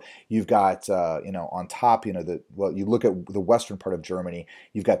 So you've got, on top, you look at the western part of Germany,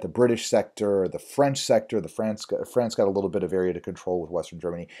 you've got the British sector, the French sector, France got a little bit of area to control with Western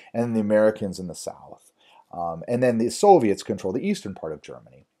Germany, and then the Americans in the south. And then the Soviets control the eastern part of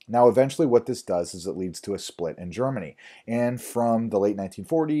Germany. Now, eventually what this does is it leads to a split in Germany. And from the late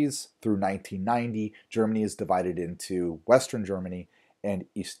 1940s through 1990, Germany is divided into Western Germany and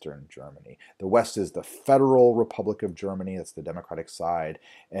Eastern Germany. The West is the Federal Republic of Germany, that's the democratic side,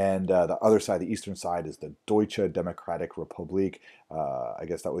 and the other side, the eastern side, is the Deutsche Demokratische Republik. I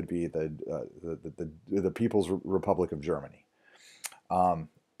guess that would be the People's Republic of Germany.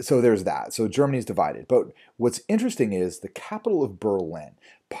 So there's that. So Germany's divided. But what's interesting is the capital of Berlin.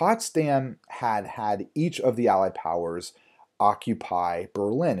 Potsdam had each of the Allied powers occupy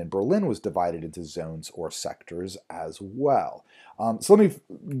Berlin, and Berlin was divided into zones or sectors as well. So let me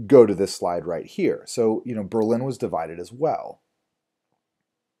go to this slide right here. So, Berlin was divided as well.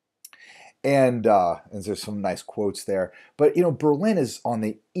 And there's some nice quotes there. But, Berlin is on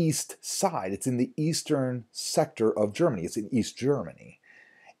the east side. It's in the eastern sector of Germany. It's in East Germany.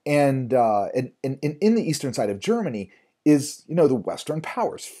 And in the eastern side of Germany is, the Western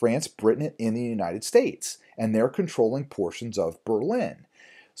powers, France, Britain, and the United States, and they're controlling portions of Berlin.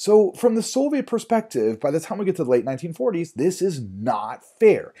 So, from the Soviet perspective, by the time we get to the late 1940s, this is not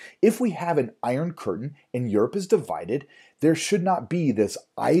fair. If we have an Iron Curtain and Europe is divided, there should not be this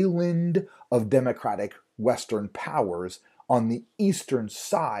island of democratic Western powers on the eastern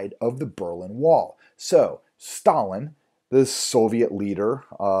side of the Berlin Wall. So, Stalin, the Soviet leader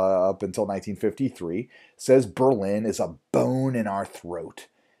up until 1953, says Berlin is a bone in our throat.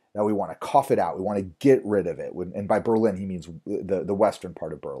 That we want to cough it out. We want to get rid of it. And by Berlin, he means the western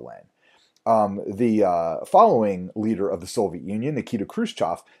part of Berlin. The following leader of the Soviet Union, Nikita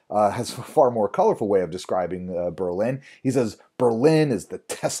Khrushchev, has a far more colorful way of describing Berlin. He says, Berlin is the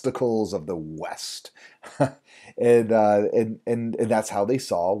testicles of the West. and that's how they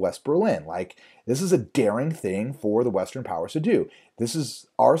saw West Berlin. Like, this is a daring thing for the Western powers to do. This is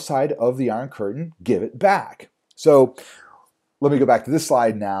our side of the Iron Curtain. Give it back. So let me go back to this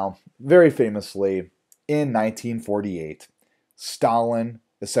slide now. Very famously, in 1948, Stalin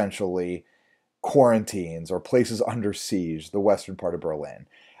essentially quarantines or places under siege the western part of Berlin.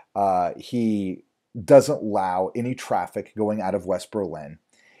 He doesn't allow any traffic going out of West Berlin,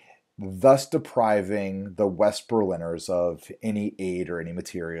 thus depriving the West Berliners of any aid or any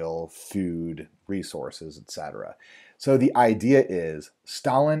material, food, resources, etc. So the idea is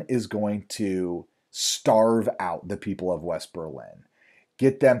Stalin is going to starve out the people of West Berlin,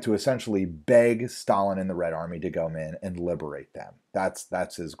 get them to essentially beg Stalin and the Red Army to go in and liberate them.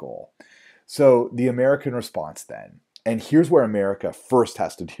 That's his goal. So the American response then, and here's where America first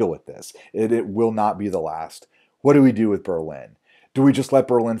has to deal with this. It will not be the last. What do we do with Berlin? Do we just let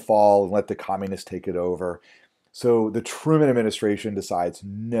Berlin fall and let the communists take it over? So the Truman administration decides,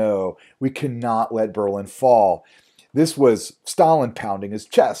 no, we cannot let Berlin fall. This was Stalin pounding his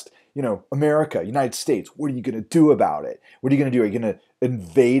chest. America, United States, what are you going to do about it? What are you going to do? Are you going to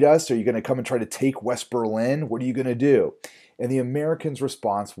invade us? Are you going to come and try to take West Berlin? What are you going to do? And the Americans'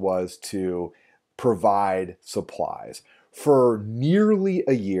 response was to provide supplies. For nearly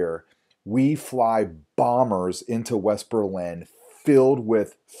a year, we fly bombers into West Berlin filled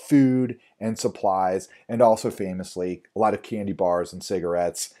with food and supplies, and also famously, a lot of candy bars and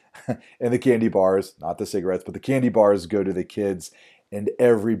cigarettes. And the candy bars, not the cigarettes, but the candy bars go to the kids. And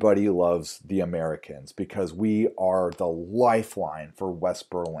everybody loves the Americans because we are the lifeline for West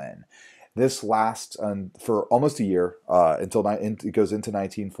Berlin. This lasts for almost a year until it goes into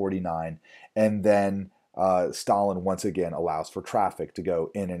 1949. And then Stalin once again allows for traffic to go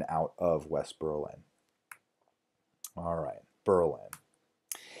in and out of West Berlin. All right, Berlin.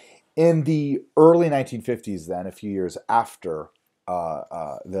 In the early 1950s, then, a few years after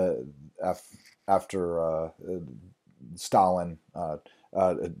Stalin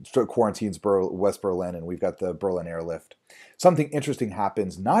quarantines West Berlin, and we've got the Berlin Airlift. Something interesting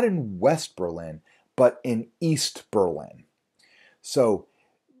happens, not in West Berlin, but in East Berlin. So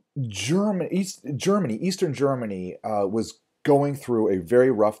Eastern Germany was going through a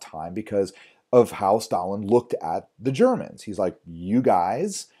very rough time because of how Stalin looked at the Germans. He's like, you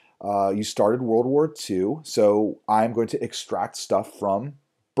guys, you started World War II, so I'm going to extract stuff from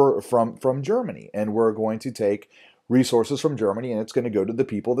Germany, and we're going to take resources from Germany, and it's going to go to the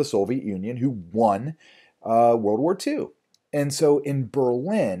people of the Soviet Union who won World War II. And so in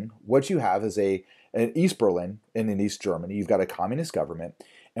Berlin, what you have is in East Berlin and in East Germany, you've got a communist government.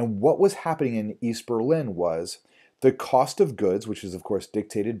 And what was happening in East Berlin was the cost of goods, which is of course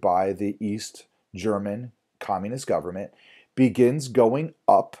dictated by the East German communist government, begins going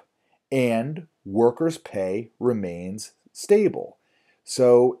up, and workers' pay remains stable.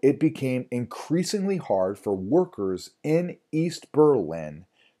 So it became increasingly hard for workers in East Berlin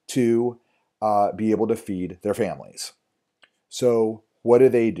to be able to feed their families. So what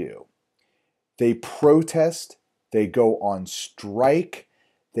do? They protest, they go on strike,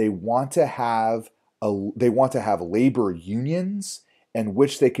 they want to have labor unions in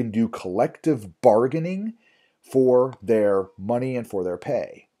which they can do collective bargaining for their money and for their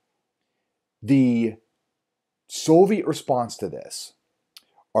pay. The Soviet response to this,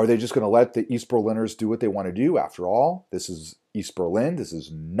 are they just going to let the East Berliners do what they want to do? After all, this is East Berlin. This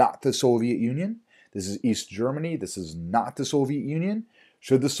is not the Soviet Union. This is East Germany. This is not the Soviet Union.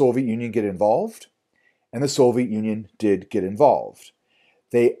 Should the Soviet Union get involved? And the Soviet Union did get involved.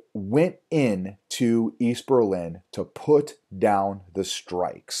 They went in to East Berlin to put down the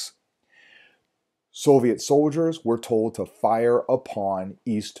strikes. Soviet soldiers were told to fire upon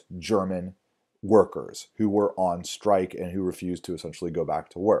East German workers who were on strike and who refused to essentially go back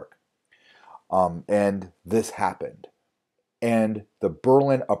to work. And this happened. and the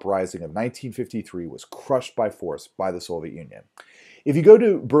Berlin Uprising of 1953 was crushed by force by the Soviet Union. If you go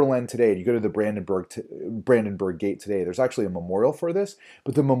to Berlin today and you go to the Brandenburg Gate today, there's actually a memorial for this,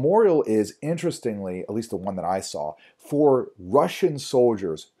 but the memorial is, interestingly, at least the one that I saw, for Russian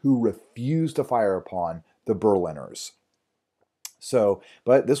soldiers who refused to fire upon the Berliners. So,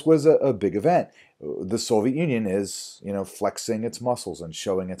 but this was a big event. The Soviet Union is, flexing its muscles and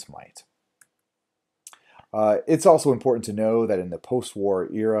showing its might. It's also important to know that in the post-war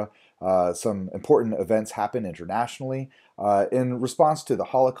era, some important events happen internationally. In response to the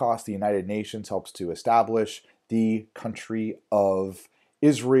Holocaust, the United Nations helps to establish the country of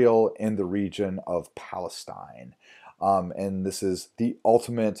Israel in the region of Palestine. And this is the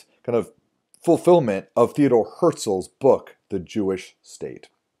ultimate kind of fulfillment of Theodor Herzl's book, The Jewish State.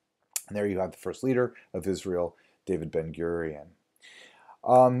 And there you have the first leader of Israel, David Ben-Gurion.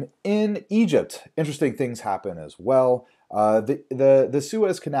 In Egypt, interesting things happen as well. The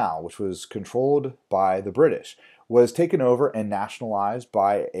Suez Canal, which was controlled by the British, was taken over and nationalized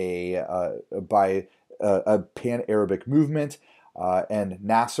by a pan-Arabic movement. And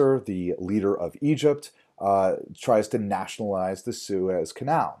Nasser, the leader of Egypt, tries to nationalize the Suez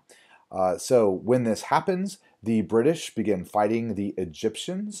Canal. So when this happens, the British begin fighting the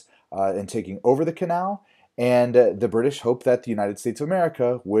Egyptians and taking over the canal. And the British hoped that the United States of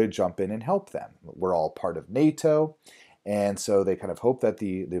America would jump in and help them. We're all part of NATO. And so they kind of hoped that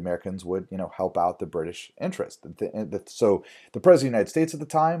the Americans would, help out the British interest. So the President of the United States at the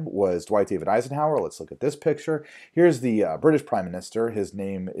time was Dwight David Eisenhower. Let's look at this picture. Here's the British Prime Minister. His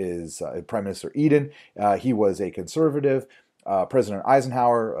name is Prime Minister Eden. He was a conservative. President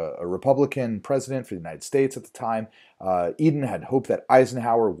Eisenhower, a Republican president for the United States at the time. Eden had hoped that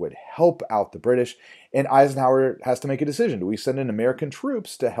Eisenhower would help out the British, and Eisenhower has to make a decision. Do we send in American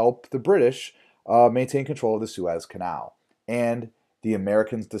troops to help the British maintain control of the Suez Canal? And the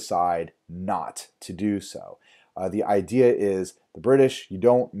Americans decide not to do so. The idea is the British, you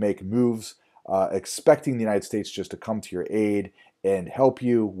don't make moves expecting the United States just to come to your aid and help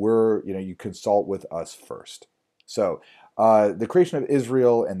you. You consult with us first. So the creation of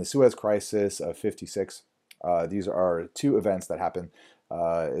Israel and the Suez Crisis of 56, these are two events that happen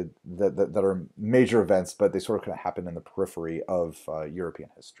that are major events, but they sort of kind of happen in the periphery of European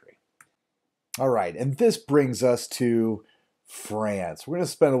history. All right, and this brings us to France. We're going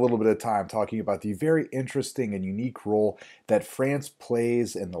to spend a little bit of time talking about the very interesting and unique role that France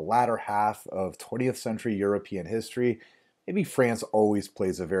plays in the latter half of 20th century European history. Maybe France always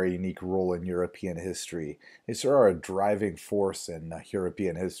plays a very unique role in European history. They sort of are a driving force in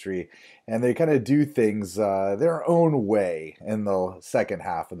European history, and they kind of do things their own way in the second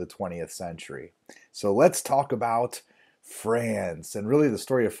half of the 20th century. So let's talk about France. And really the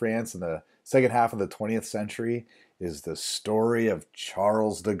story of France in the second half of the 20th century is the story of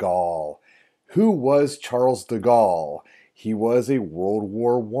Charles de Gaulle. Who was Charles de Gaulle? He was a World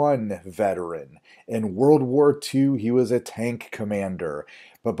War I veteran. In World War II, he was a tank commander.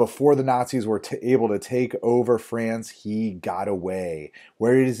 But before the Nazis were able to take over France, he got away.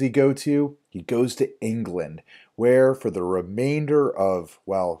 Where does he go to? He goes to England, where for the remainder of,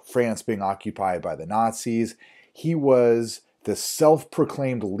 France being occupied by the Nazis, he was the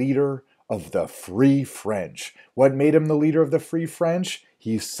self-proclaimed leader of the Free French. What made him the leader of the Free French?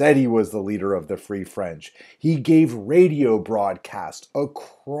 He said he was the leader of the Free French. He gave radio broadcasts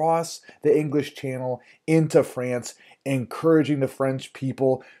across the English Channel into France, encouraging the French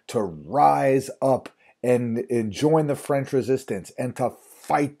people to rise up and join the French resistance and to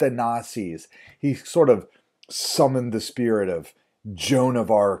fight the Nazis. He sort of summoned the spirit of Joan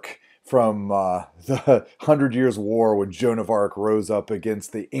of Arc from the 100 Years' War, when Joan of Arc rose up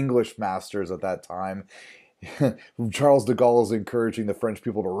against the English masters at that time. Charles de Gaulle is encouraging the French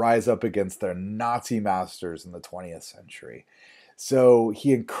people to rise up against their Nazi masters in the 20th century. So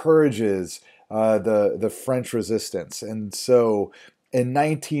he encourages the French resistance. And so in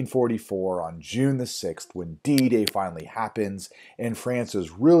 1944, on June the 6th, when D-Day finally happens, and France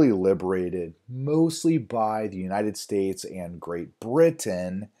is really liberated, mostly by the United States and Great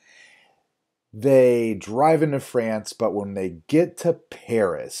Britain, they drive into France, but when they get to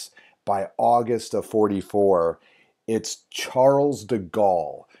Paris, by August of 44, it's Charles de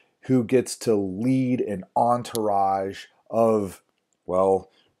Gaulle who gets to lead an entourage of,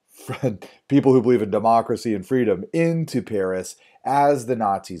 people who believe in democracy and freedom into Paris as the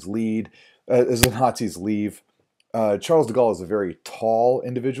Nazis leave. Charles de Gaulle is a very tall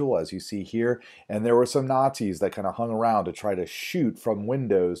individual, as you see here, and there were some Nazis that kind of hung around to try to shoot from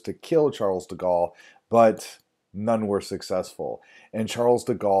windows to kill Charles de Gaulle, but none were successful. And Charles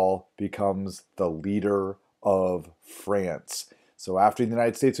de Gaulle becomes the leader of France. So after the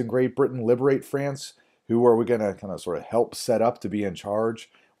United States and Great Britain liberate France, who are we going to kind of sort of help set up to be in charge?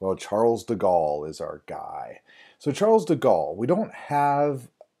 Well, Charles de Gaulle is our guy. So Charles de Gaulle, we don't have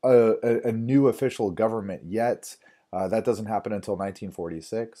a new official government yet. That doesn't happen until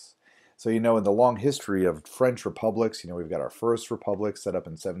 1946. So, in the long history of French republics, we've got our first republic set up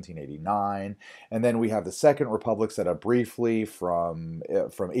in 1789, and then we have the second republic set up briefly from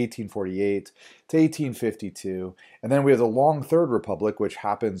 1848 to 1852, and then we have the long third republic, which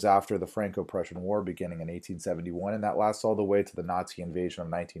happens after the Franco-Prussian War beginning in 1871, and that lasts all the way to the Nazi invasion of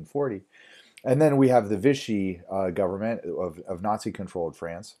 1940. And then we have the Vichy government of Nazi-controlled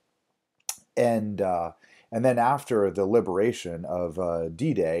France, and then after the liberation of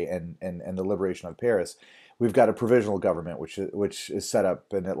D-Day and the liberation of Paris, we've got a provisional government which is set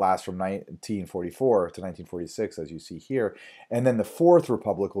up, and it lasts from 1944 to 1946, as you see here. And then the Fourth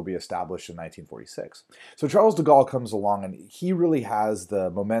Republic will be established in 1946. So Charles de Gaulle comes along, and he really has the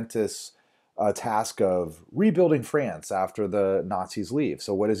momentous task of rebuilding France after the Nazis leave.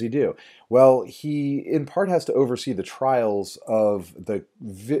 So what does he do? Well, he in part has to oversee the trials of the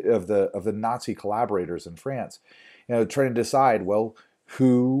Nazi collaborators in France, trying to decide, well,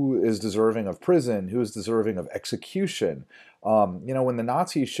 who is deserving of prison, who is deserving of execution. When the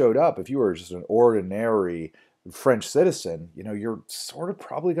Nazis showed up, if you were just an ordinary French citizen, you're sort of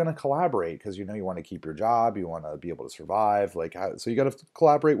probably going to collaborate because you want to keep your job, you want to be able to survive, so you got to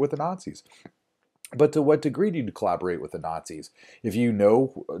collaborate with the Nazis. But to what degree do you collaborate with the Nazis? If you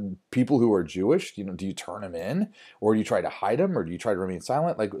know people who are Jewish, do you turn them in, or do you try to hide them, or do you try to remain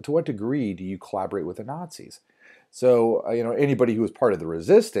silent? To what degree do you collaborate with the Nazis? So, anybody who was part of the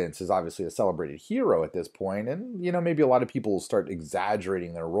resistance is obviously a celebrated hero at this point, and, maybe a lot of people will start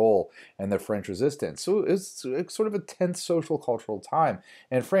exaggerating their role in the French resistance. So it's sort of a tense social cultural time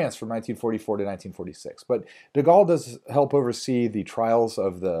in France from 1944 to 1946. But de Gaulle does help oversee the trials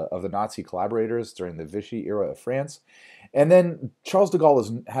of the Nazi collaborators during the Vichy era of France. And then Charles de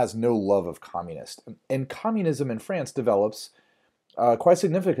Gaulle has no love of communists. And communism in France develops quite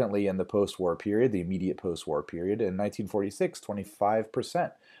significantly in the post-war period, the immediate post-war period. In 1946,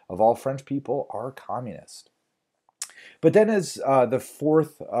 25% of all French people are communist. But then as the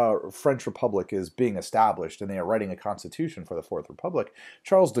Fourth French Republic is being established and they are writing a constitution for the Fourth Republic,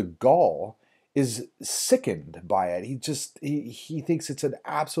 Charles de Gaulle is sickened by it. He thinks it's an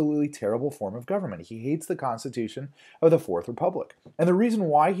absolutely terrible form of government. He hates the Constitution of the Fourth Republic. And the reason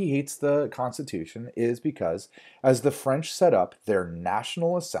why he hates the Constitution is because as the French set up their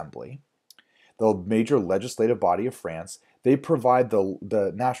National Assembly, the major legislative body of France, they provide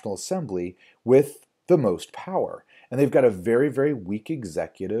the National Assembly with the most power. And they've got a very, very weak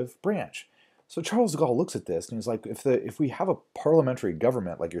executive branch. So Charles de Gaulle looks at this and he's like, if we have a parliamentary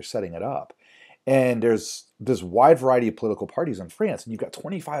government like you're setting it up, and there's this wide variety of political parties in France, and you've got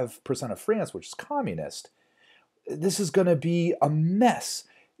 25% of France, which is communist, this is going to be a mess.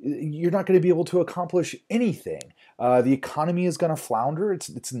 You're not going to be able to accomplish anything. The economy is going to flounder.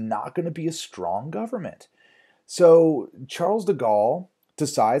 It's not going to be a strong government. So Charles de Gaulle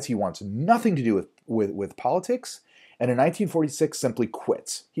decides he wants nothing to do with politics, and in 1946 simply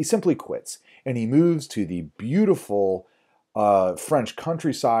quits. He simply quits, and he moves to the beautiful French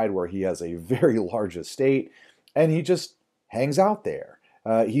countryside where he has a very large estate, and he just hangs out there.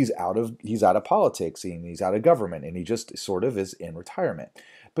 He's out of politics, and he's out of government, and he just sort of is in retirement.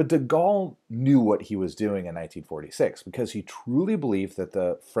 But de Gaulle knew what he was doing in 1946 because he truly believed that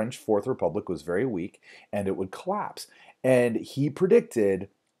the French Fourth Republic was very weak and it would collapse. And he predicted,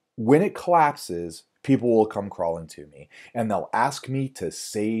 when it collapses, people will come crawling to me, and they'll ask me to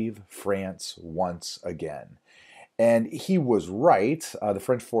save France once again. And he was right. The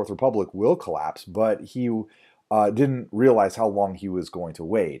French Fourth Republic will collapse, but he didn't realize how long he was going to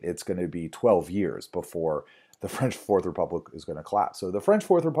wait. It's going to be 12 years before the French Fourth Republic is going to collapse. So the French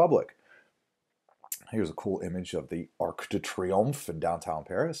Fourth Republic, here's a cool image of the Arc de Triomphe in downtown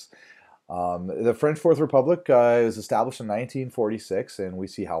Paris. The French Fourth Republic was established in 1946, and we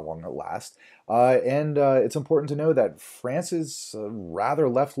see how long it lasts. And it's important to know that France is a rather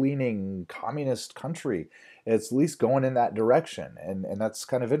left-leaning communist country. It's at least going in that direction, and that's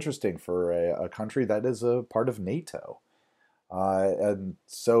kind of interesting for a country that is a part of NATO. And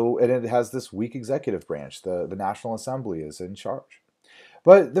it has this weak executive branch. The National Assembly is in charge.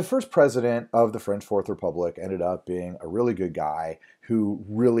 But the first president of the French Fourth Republic ended up being a really good guy who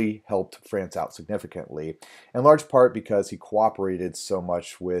really helped France out significantly, in large part because he cooperated so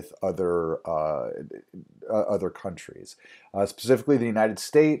much with other countries. Specifically, the United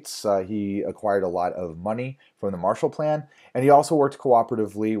States, he acquired a lot of money from the Marshall Plan, and he also worked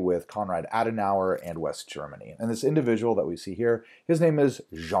cooperatively with Konrad Adenauer and West Germany. And this individual that we see here, his name is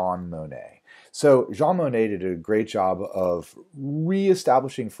Jean Monnet. So Jean Monnet did a great job of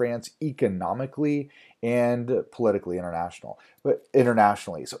reestablishing France economically and politically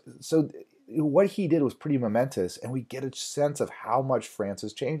internationally. So what he did was pretty momentous, and we get a sense of how much France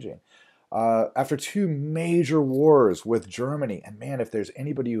is changing. After two major wars with Germany, and man, if there's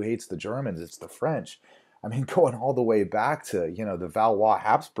anybody who hates the Germans, it's the French. I mean, going all the way back to, the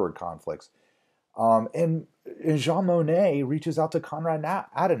Valois-Habsburg conflicts. And Jean Monnet reaches out to Konrad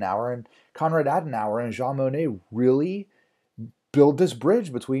Adenauer, and Konrad Adenauer and Jean Monnet really build this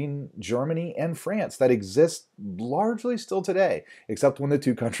bridge between Germany and France that exists largely still today, except when the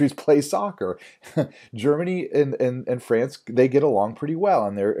two countries play soccer. Germany and France, they get along pretty well,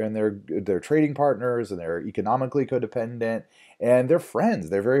 and they're trading partners, and they're economically codependent, and they're friends.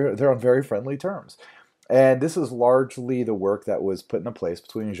 They're on very friendly terms. And this is largely the work that was put into place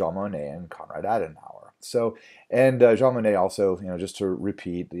between Jean Monnet and Konrad Adenauer. So, and Jean Monnet also, just to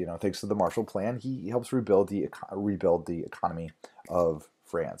repeat, thanks to the Marshall Plan, he helps rebuild the economy of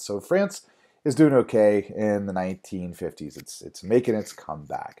France. So France is doing okay in the 1950s. It's making its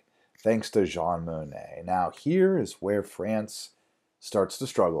comeback, thanks to Jean Monnet. Now, here is where France starts to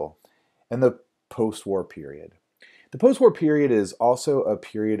struggle in the post-war period. The post-war period is also a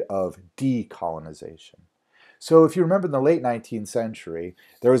period of decolonization. So if you remember in the late 19th century,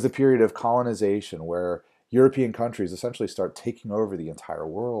 there was the period of colonization where European countries essentially start taking over the entire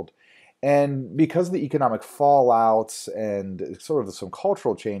world. And because of the economic fallouts and sort of some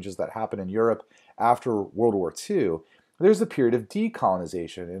cultural changes that happen in Europe after World War II, there's a period of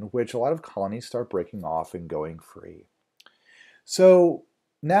decolonization in which a lot of colonies start breaking off and going free. So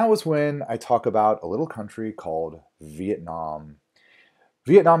now is when I talk about a little country called Vietnam.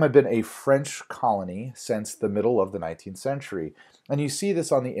 Vietnam had been a French colony since the middle of the 19th century. And you see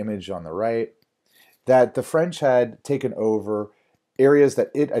this on the image on the right, that the French had taken over areas that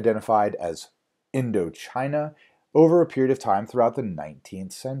it identified as Indochina over a period of time throughout the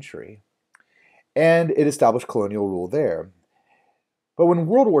 19th century. And it established colonial rule there. But when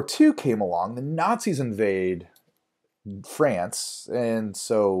World War II came along, the Nazis invade France, and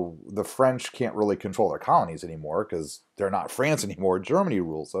so the French can't really control their colonies anymore because they're not France anymore. Germany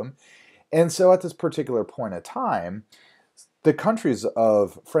rules them. And so at this particular point in time, the countries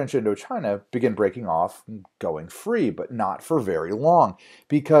of French Indochina begin breaking off and going free, but not for very long,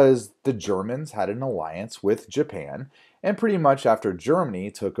 because the Germans had an alliance with Japan, and pretty much after Germany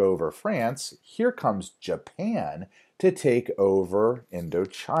took over France, here comes Japan to take over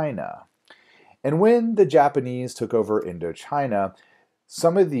Indochina. And when the Japanese took over Indochina,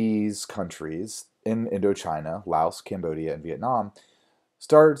 some of these countries in Indochina, Laos, Cambodia, and Vietnam,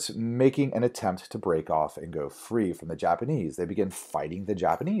 start making an attempt to break off and go free from the Japanese. They begin fighting the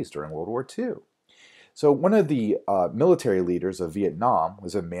Japanese during World War II. So one of the military leaders of Vietnam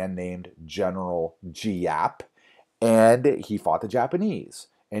was a man named General Giap, and he fought the Japanese,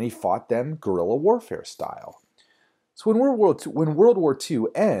 and he fought them guerrilla warfare style. So when World War II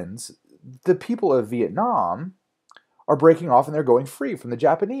ends, the people of Vietnam are breaking off and they're going free from the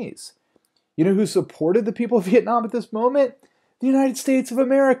Japanese. You know who supported the people of Vietnam at this moment? The United States of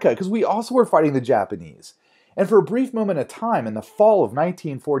America, because we also were fighting the Japanese. And for a brief moment of time, in the fall of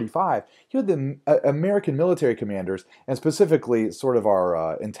 1945, you had the American military commanders, and specifically sort of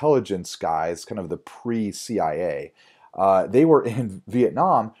our intelligence guys, kind of the pre-CIA. They were in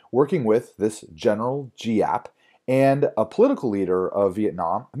Vietnam working with this General Giap and a political leader of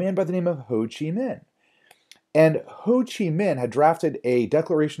Vietnam, a man by the name of Ho Chi Minh. And Ho Chi Minh had drafted a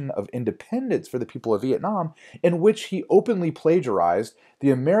Declaration of Independence for the people of Vietnam, in which he openly plagiarized the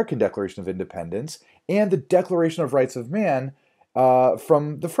American Declaration of Independence and the Declaration of Rights of Man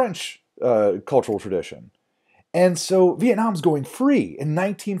from the French cultural tradition. And so Vietnam's going free in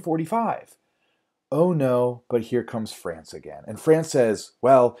 1945. Oh no, but here comes France again. And France says,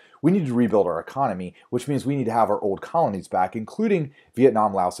 well, we need to rebuild our economy, which means we need to have our old colonies back, including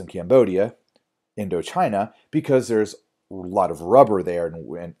Vietnam, Laos, and Cambodia, Indochina, because there's a lot of rubber there,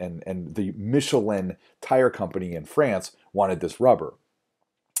 and the Michelin tire company in France wanted this rubber.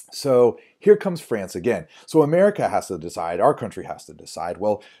 So here comes France again. So America has to decide, our country has to decide,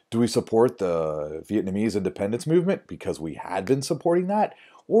 well, do we support the Vietnamese independence movement because we had been supporting that?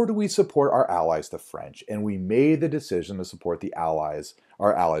 or do we support our allies, the French? And we made the decision to support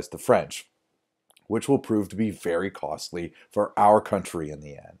our allies, the French, which will prove to be very costly for our country in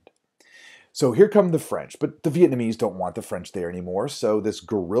the end. So here come the French, but the Vietnamese don't want the French there anymore, so this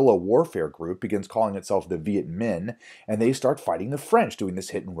guerrilla warfare group begins calling itself the Viet Minh, and they start fighting the French, doing this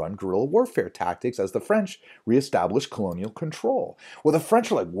hit-and-run guerrilla warfare tactics as the French reestablish colonial control. Well, the French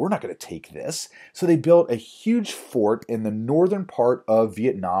are like, we're not going to take this, so they built a huge fort in the northern part of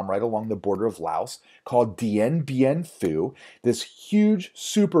Vietnam, right along the border of Laos, called Dien Bien Phu, this huge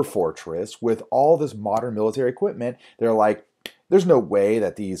super fortress with all this modern military equipment. They're like, there's no way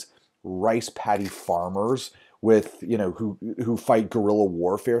that these rice paddy farmers who fight guerrilla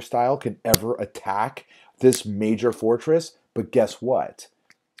warfare style can ever attack this major fortress. But guess what?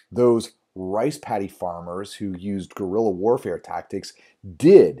 Those rice paddy farmers who used guerrilla warfare tactics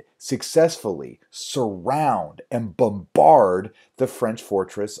did successfully surround and bombard the French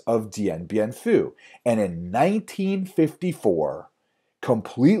fortress of Dien Bien Phu. And in 1954,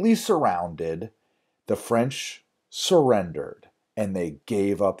 completely surrounded, the French surrendered. And they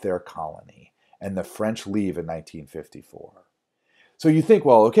gave up their colony. And the French leave in 1954. So you think,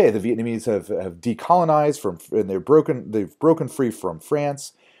 well, okay, the Vietnamese have decolonized and they've broken free from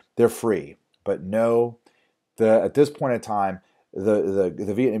France. They're free. But no, at this point in time, the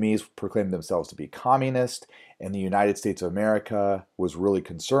Vietnamese proclaimed themselves to be communist, and the United States of America was really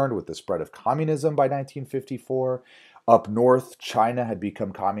concerned with the spread of communism by 1954. Up north, China had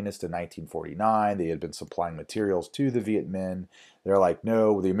become communist in 1949. They had been supplying materials to the Viet Minh. They're like,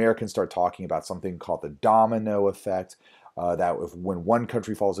 no, the Americans start talking about something called the domino effect, that when one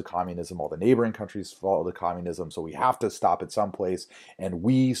country falls to communism, all the neighboring countries fall to communism, so we have to stop at some place, and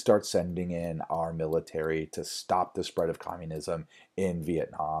we start sending in our military to stop the spread of communism in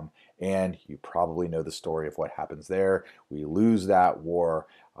Vietnam. And you probably know the story of what happens there. We lose that war,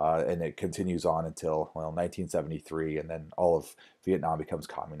 and it continues on until, 1973, and then all of Vietnam becomes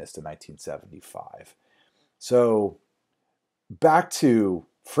communist in 1975. So back to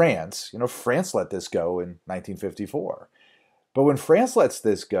France. France let this go in 1954. But when France lets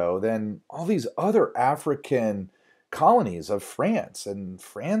this go, then all these other African colonies of France, and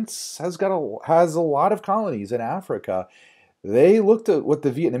France has a lot of colonies in Africa, they looked at what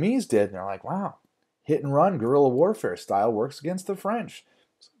the Vietnamese did, and they're like, wow, hit and run guerrilla warfare style works against the French.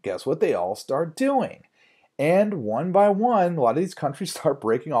 So guess what they all start doing? And one by one, a lot of these countries start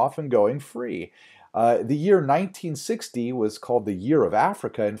breaking off and going free. The year 1960 was called the Year of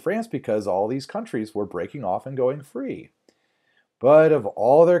Africa in France because all these countries were breaking off and going free. But of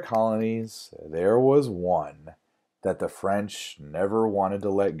all their colonies, there was one that the French never wanted to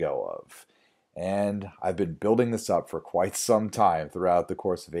let go of. And I've been building this up for quite some time throughout the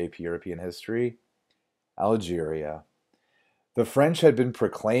course of AP European history. Algeria. The French had been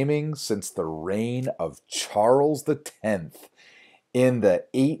proclaiming since the reign of Charles X in the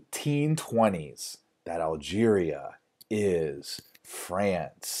 1820s that Algeria is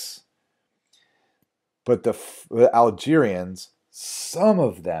France. But the Algerians, some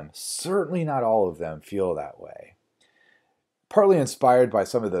of them, certainly not all of them, feel that way. Partly inspired by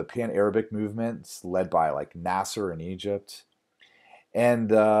some of the Pan-Arabic movements led by like Nasser in Egypt, and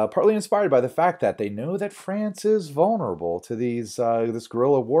partly inspired by the fact that they know that France is vulnerable to this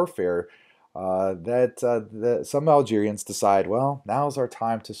guerrilla warfare, that some Algerians decide, well, now's our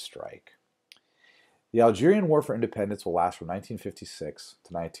time to strike. The Algerian War for Independence will last from 1956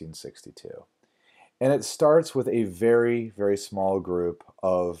 to 1962. And it starts with a very, very small group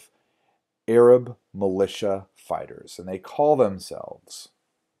of Arab militia fighters, and they call themselves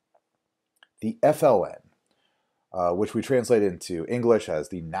the FLN, which we translate into English as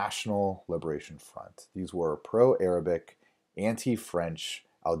the National Liberation Front. These were pro-Arabic, anti-French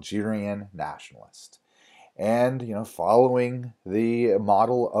Algerian nationalists. And, following the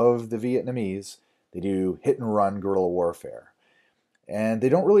model of the Vietnamese, they do hit-and-run guerrilla warfare. And they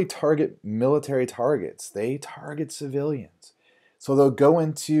don't really target military targets. They target civilians. So they'll go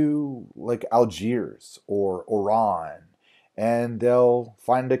into like Algiers or Oran, and they'll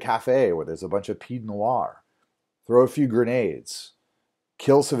find a cafe where there's a bunch of Pied Noir, throw a few grenades,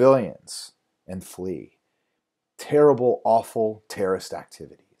 kill civilians, and flee. Terrible, awful terrorist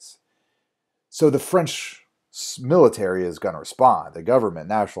activities. So the French military is going to respond. The government,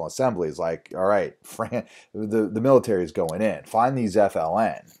 National Assembly is like, all right, the military is going in. Find these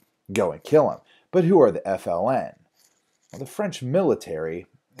FLN. Go and kill them. But who are the FLN? Well, the French military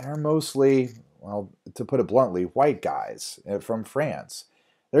are mostly, well, to put it bluntly, white guys from France.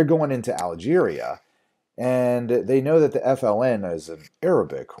 They're going into Algeria, and they know that the FLN is an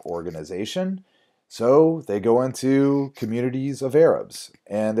Arabic organization, So they go into communities of Arabs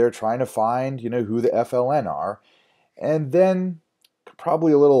and they're trying to find, who the FLN are. And then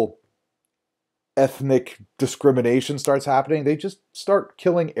probably a little ethnic discrimination starts happening. They just start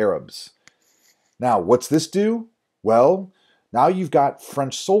killing Arabs. Now, what's this do? Well, now you've got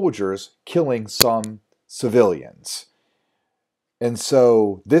French soldiers killing some civilians. And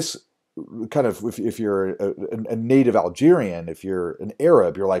so this kind of, if you're a native Algerian, if you're an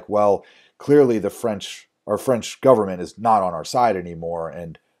Arab, you're like, well, clearly our French government is not on our side anymore,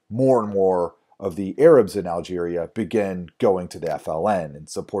 and more of the Arabs in Algeria begin going to the FLN and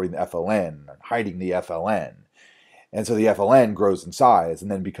supporting the FLN and hiding the FLN. And so the FLN grows in size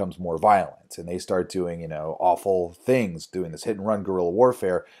and then becomes more violent. And they start doing, awful things, doing this hit and run guerrilla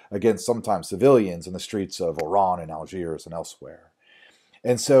warfare against sometimes civilians in the streets of Oran and Algiers and elsewhere.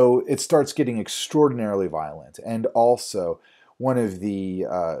 And so it starts getting extraordinarily violent. And also, one of the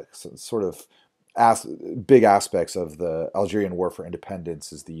sort of big aspects of the Algerian War for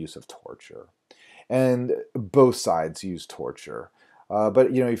Independence is the use of torture. And both sides use torture. But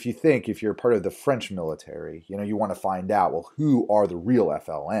if you're part of the French military, you want to find out, well, who are the real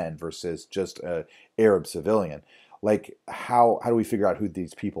FLN versus just an Arab civilian? Like, how do we figure out who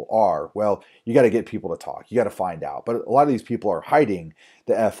these people are? Well, you got to get people to talk. You got to find out. But a lot of these people are hiding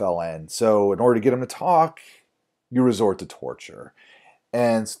the FLN. So in order to get them to talk, you resort to torture.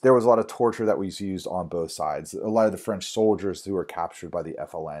 And there was a lot of torture that was used on both sides. A lot of the French soldiers who were captured by the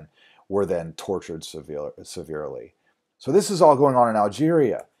FLN were then tortured severely. So this is all going on in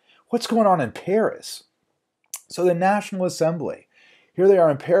Algeria. What's going on in Paris? So the National Assembly. Here they are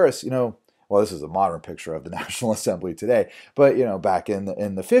in Paris, well, this is a modern picture of the National Assembly today, but back in the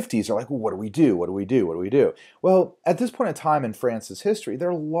 50s, they're like, well, what do we do? What do we do? What do we do? Well, at this point in time in France's history,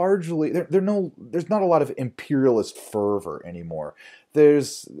 there's not a lot of imperialist fervor anymore.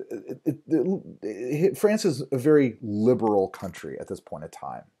 France is a very liberal country at this point in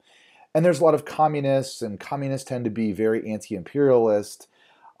time. And there's a lot of communists, and communists tend to be very anti-imperialist.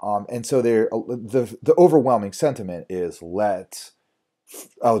 And so the overwhelming sentiment is let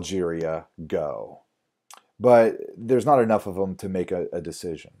Algeria go. But there's not enough of them to make a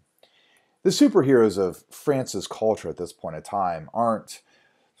decision. The superheroes of France's culture at this point in time aren't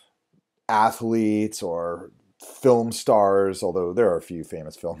athletes or film stars, although there are a few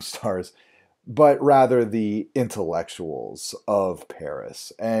famous film stars, but rather the intellectuals of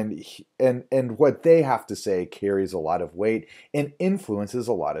Paris. And what they have to say carries a lot of weight and influences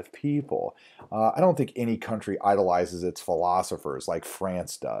a lot of people. I don't think any country idolizes its philosophers like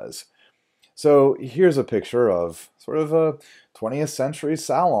France does. So here's a picture of sort of a 20th century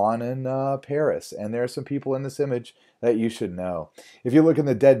salon in Paris. And there are some people in this image that you should know. If you look in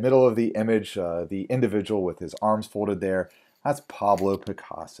the dead middle of the image, the individual with his arms folded there, that's Pablo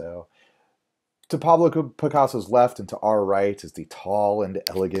Picasso. To Pablo Picasso's left and to our right is the tall and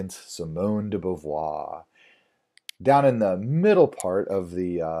elegant Simone de Beauvoir. Down in the middle part of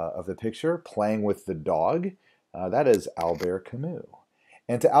the picture, playing with the dog, that is Albert Camus.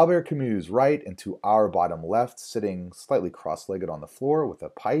 And to Albert Camus' right and to our bottom left, sitting slightly cross-legged on the floor with a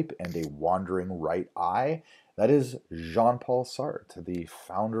pipe and a wandering right eye, that is Jean-Paul Sartre, the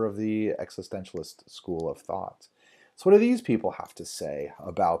founder of the existentialist school of thought. So what do these people have to say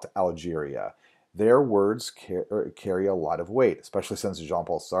about Algeria? Their words carry a lot of weight, especially since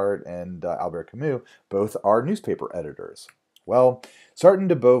Jean-Paul Sartre and Albert Camus both are newspaper editors. Well, Sartre and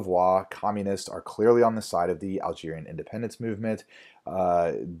de Beauvoir, communists, are clearly on the side of the Algerian independence movement.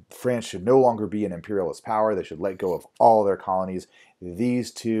 France should no longer be an imperialist power. They should let go of all their colonies.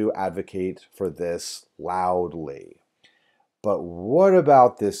 These two advocate for this loudly. But what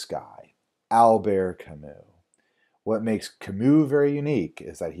about this guy, Albert Camus? What makes Camus very unique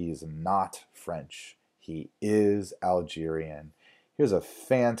is that he is not French. He is Algerian. Here's a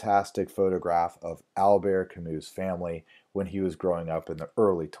fantastic photograph of Albert Camus' family when he was growing up in the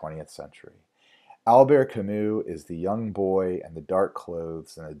early 20th century. Albert Camus is the young boy in the dark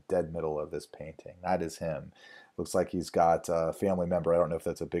clothes in the dead middle of this painting. That is him. Looks like he's got a family member, I don't know if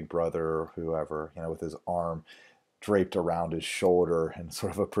that's a big brother or whoever, with his arm draped around his shoulder in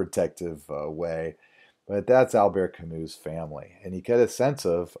sort of a protective way. But that's Albert Camus' family. And you get a sense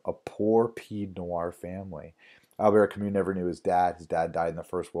of a poor Pied Noir family. Albert Camus never knew his dad. His dad died in the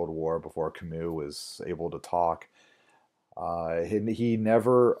First World War before Camus was able to talk. He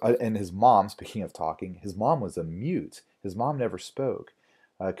never, and his mom, speaking of talking, his mom was a mute. His mom never spoke.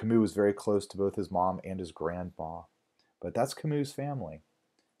 Camus was very close to both his mom and his grandma. But that's Camus' family.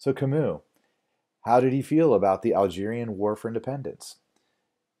 So Camus, how did he feel about the Algerian War for Independence?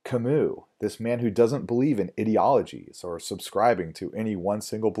 Camus, this man who doesn't believe in ideologies or subscribing to any one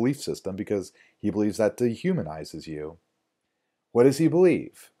single belief system because he believes that dehumanizes you. What does he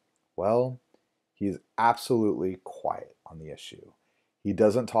believe? Well, he is absolutely quiet on the issue. He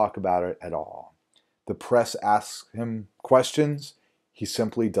doesn't talk about it at all. The press asks him questions. He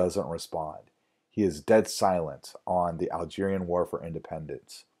simply doesn't respond. He is dead silent on the Algerian War for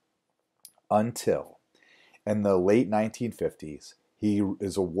Independence until, in the late 1950s, he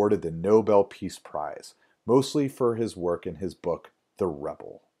is awarded the Nobel Peace Prize, mostly for his work in his book, The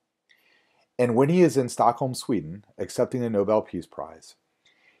Rebel. And when he is in Stockholm, Sweden, accepting the Nobel Peace Prize,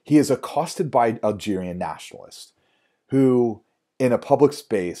 he is accosted by Algerian nationalists who, in a public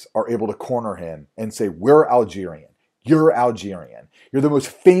space, are able to corner him and say, "We're Algerian. You're Algerian. You're the most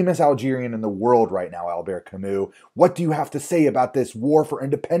famous Algerian in the world right now, Albert Camus. What do you have to say about this war for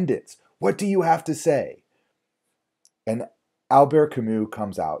independence? What do you have to say?" And Albert Camus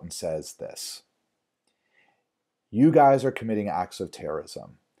comes out and says this: "You guys are committing acts of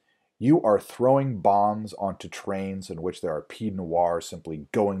terrorism. You are throwing bombs onto trains in which there are Pied Noirs simply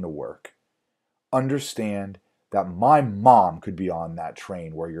going to work. Understand that my mom could be on that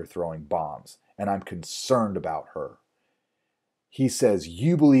train where you're throwing bombs, and I'm concerned about her." He says,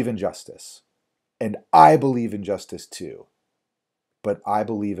 "You believe in justice, and I believe in justice too, but I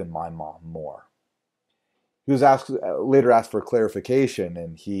believe in my mom more." He was later asked for clarification,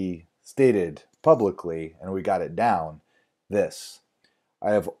 and he stated publicly, and we got it down, this: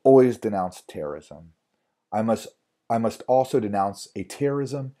 "I have always denounced terrorism. I must also denounce a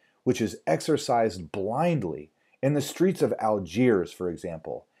terrorism which is exercised blindly in the streets of Algiers, for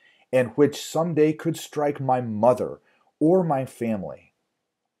example, and which someday could strike my mother or my family.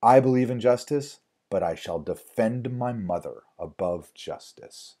 I believe in justice, but I shall defend my mother above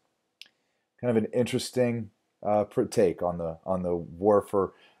justice." Kind of an interesting take on the war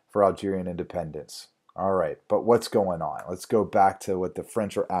for Algerian independence. All right, but what's going on? Let's go back to what the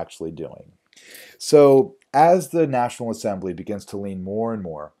French are actually doing. So as the National Assembly begins to lean more and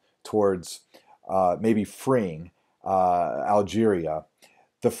more towards maybe freeing Algeria,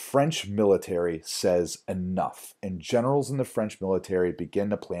 the French military says enough, and generals in the French military begin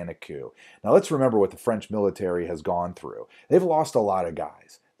to plan a coup. Now let's remember what the French military has gone through. They've lost a lot of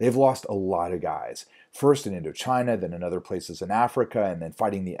guys. First in Indochina, then in other places in Africa, and then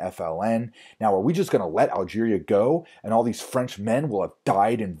fighting the FLN. Now, are we just going to let Algeria go and all these French men will have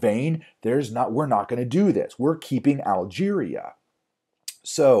died in vain? We're not going to do this. We're keeping Algeria.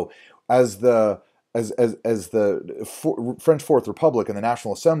 So as the French Fourth Republic and the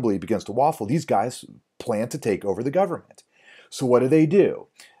National Assembly begins to waffle, these guys plan to take over the government. So what do?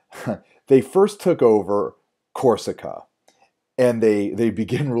 They first took over Corsica, and they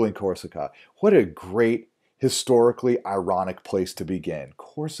begin ruling Corsica. What a great, historically ironic place to begin.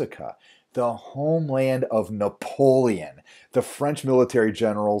 Corsica, the homeland of Napoleon. The French military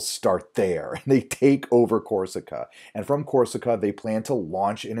generals start there, and they take over Corsica. And from Corsica, they plan to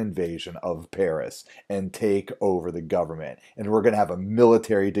launch an invasion of Paris and take over the government. And we're going to have a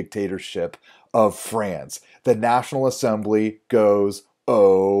military dictatorship of France. The National Assembly goes,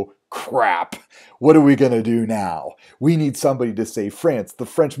 "Oh, crap. What are we going to do now? We need somebody to save France. The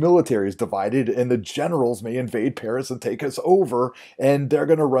French military is divided, and the generals may invade Paris and take us over, and they're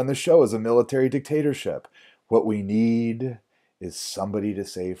going to run the show as a military dictatorship. What we need is somebody to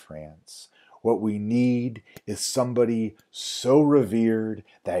save France. What we need is somebody so revered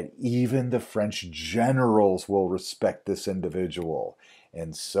that even the French generals will respect this individual."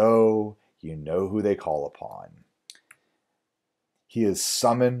 And so, you know who they call upon. He is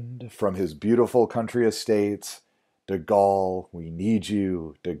summoned from his beautiful country estates. "De Gaulle, we need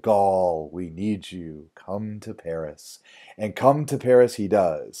you. De Gaulle, we need you. Come to Paris." And come to Paris he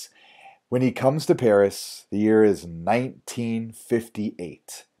does. When he comes to Paris, the year is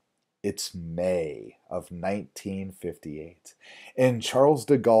 1958. It's May of 1958. And Charles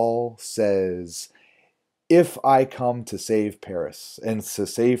de Gaulle says, "If I come to save Paris and to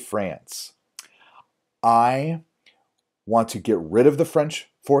save France, I want to get rid of the French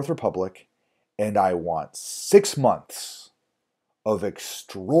Fourth Republic, and I want 6 months of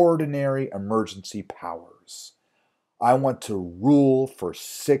extraordinary emergency powers. I want to rule for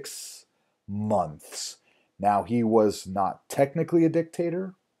 6 months." Now, he was not technically a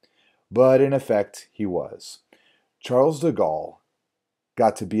dictator, but in effect, he was. Charles de Gaulle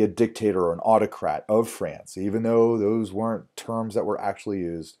got to be a dictator or an autocrat of France, even though those weren't terms that were actually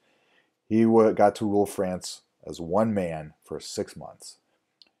used. He got to rule France as one man for 6 months.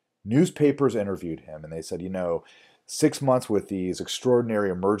 Newspapers interviewed him, and they said, 6 months with these extraordinary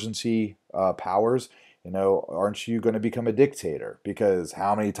emergency powers, Aren't you going to become a dictator? Because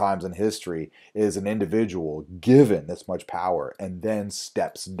how many times in history is an individual given this much power and then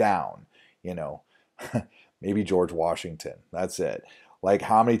steps down? You know, maybe George Washington. That's it. Like,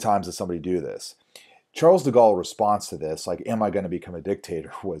 how many times does somebody do this? Charles de Gaulle's response to this, like, am I going to become a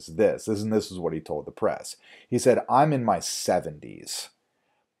dictator, was this. This is what he told the press. He said, I'm in my 70s.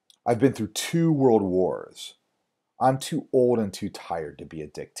 I've been through 2 world wars. I'm too old and too tired to be a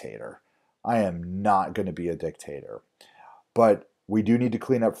dictator. I am not going to be a dictator. But we do need to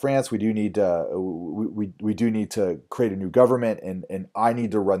clean up France. We do need to we do need to create a new government, and I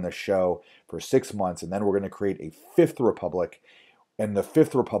need to run the show for 6 months, and then we're going to create a 5th republic, and the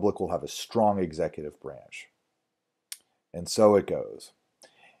 5th republic will have a strong executive branch. And so it goes.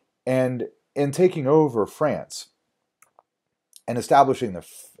 And in taking over France and establishing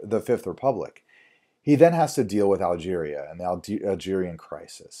the 5th republic, he then has to deal with Algeria and the Algerian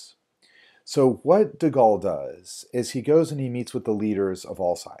crisis. So what de Gaulle does is he goes and he meets with the leaders of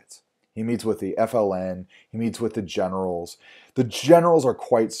all sides. He meets with the FLN, he meets with the generals. The generals are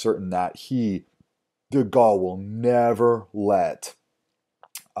quite certain that de Gaulle will never let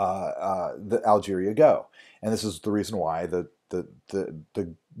the Algeria go. And this is the reason why the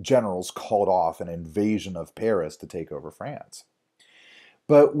generals called off an invasion of Paris to take over France.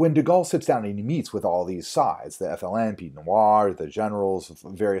 But when de Gaulle sits down and he meets with all these sides, the FLN, Pied Noir, the generals of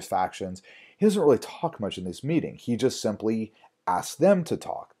various factions, he doesn't really talk much in this meeting. He just simply asks them to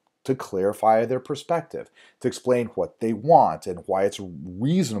talk, to clarify their perspective, to explain what they want and why it's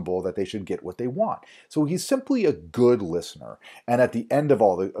reasonable that they should get what they want. So he's simply a good listener. And at the end of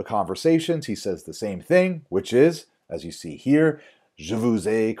all the conversations, he says the same thing, which is, as you see here, Je vous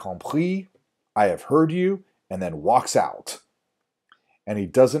ai compris, I have heard you, and then walks out. And he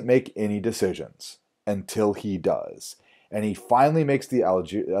doesn't make any decisions until he does. And he finally makes the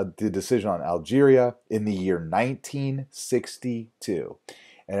decision on Algeria in the year 1962.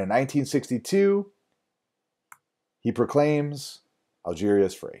 And in 1962, he proclaims Algeria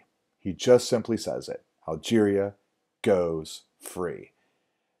is free. He just simply says it. Algeria goes free.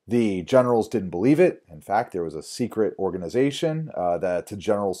 The generals didn't believe it. In fact, there was a secret organization that the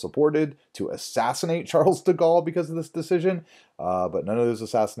generals supported to assassinate Charles de Gaulle because of this decision. But none of those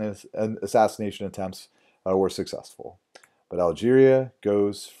assassination attempts were successful. But Algeria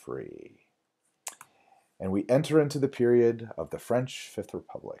goes free. And we enter into the period of the French Fifth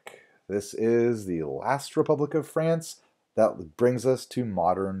Republic. This is the last Republic of France that brings us to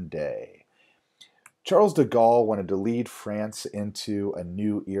modern day. Charles de Gaulle wanted to lead France into a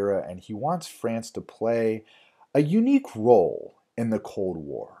new era, and he wants France to play a unique role in the Cold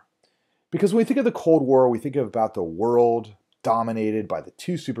War. Because when we think of the Cold War, we think about the world dominated by the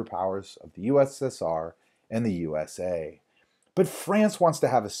 2 superpowers of the USSR and the USA. But France wants to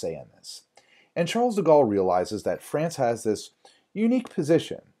have a say in this. And Charles de Gaulle realizes that France has this unique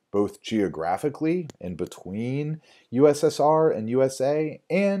position, both geographically in between USSR and USA,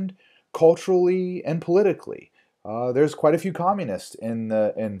 and culturally and politically. There's quite a few communists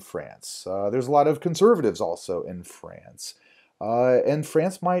in France. There's a lot of conservatives also in France. And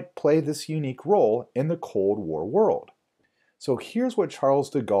France might play this unique role in the Cold War world. So here's what Charles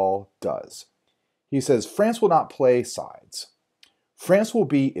de Gaulle does. He says, France will not play sides. France will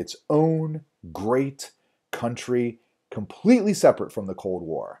be its own great country, completely separate from the Cold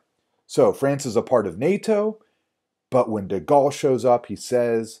War. So France is a part of NATO, but when de Gaulle shows up, he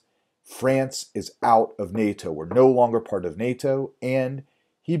says, France is out of NATO. We're no longer part of NATO, and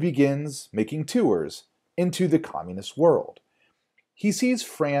he begins making tours into the communist world. He sees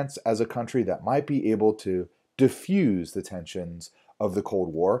France as a country that might be able to diffuse the tensions of the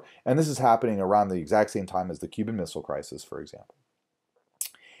Cold War, and this is happening around the exact same time as the Cuban Missile Crisis, for example.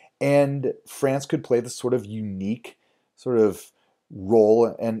 And France could play this sort of unique sort of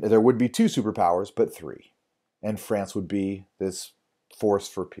role, and there would be 2 superpowers, but 3. And France would be this force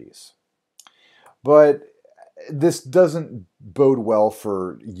for peace. But this doesn't bode well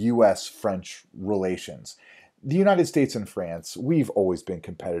for U.S.-French relations. The United States and France, we've always been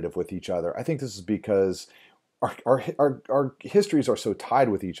competitive with each other. I think this is because our histories are so tied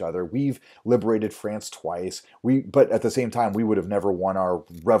with each other. We've liberated France twice. But at the same time, we would have never won our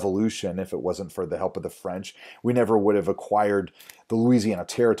revolution if it wasn't for the help of the French. We never would have acquired the Louisiana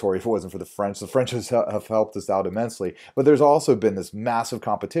Territory if it wasn't for the French. The French have helped us out immensely. But there's also been this massive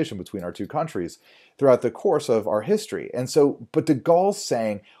competition between our 2 countries throughout the course of our history. And so, but de Gaulle's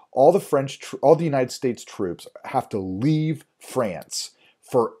saying all the United States troops have to leave France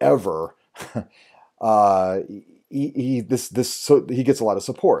forever. So he gets a lot of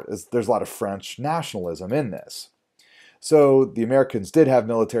support. There's a lot of French nationalism in this. So the Americans did have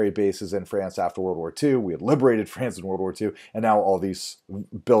military bases in France after World War II. We had liberated France in World War II, and now all these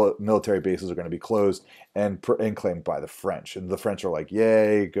military bases are going to be closed and claimed by the French. And the French are like,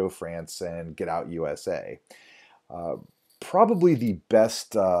 yay, go France and get out USA. Uh, Probably the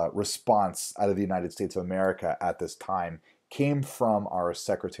best response out of the United States of America at this time came from our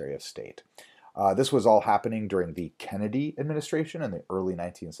Secretary of State. This was all happening during the Kennedy administration in the early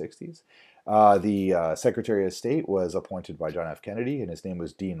 1960s. The Secretary of State was appointed by John F. Kennedy, and his name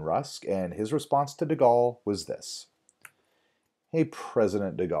was Dean Rusk, and his response to de Gaulle was this. Hey,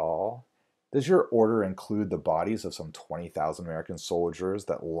 President de Gaulle, does your order include the bodies of some 20,000 American soldiers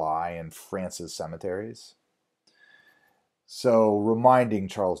that lie in France's cemeteries? So, reminding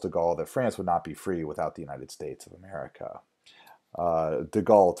Charles de Gaulle that France would not be free without the United States of America. De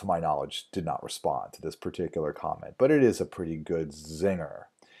Gaulle, to my knowledge, did not respond to this particular comment, but it is a pretty good zinger.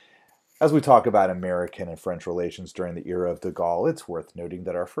 As we talk about American and French relations during the era of de Gaulle, it's worth noting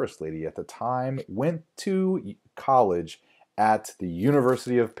that our First Lady at the time went to college at the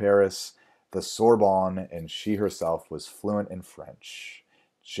University of Paris, the Sorbonne, and she herself was fluent in French.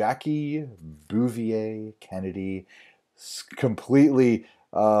 Jackie Bouvier Kennedy completely,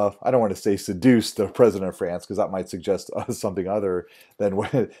 I don't want to say seduced the president of France because that might suggest something other than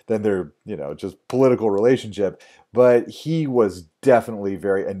their, just political relationship. But he was definitely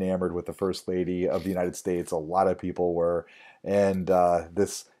very enamored with the First Lady of the United States. A lot of people were, and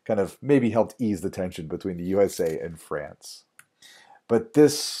this kind of maybe helped ease the tension between the USA and France. But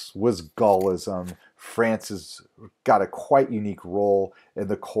this was Gaullism. France has got a quite unique role in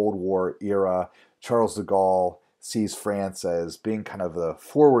the Cold War era. Charles de Gaulle sees France as being kind of the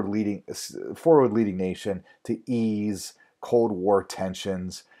forward-leading nation to ease Cold War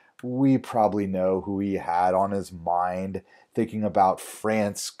tensions. We probably know who he had on his mind, thinking about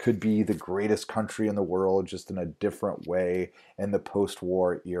France could be the greatest country in the world, just in a different way in the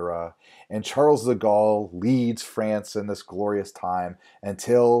post-war era. And Charles de Gaulle leads France in this glorious time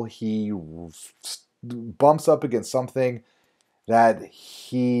until he bumps up against something that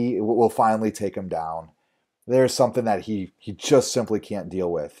he will finally take him down. There's something that he just simply can't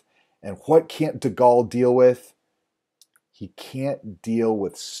deal with. And what can't de Gaulle deal with? He can't deal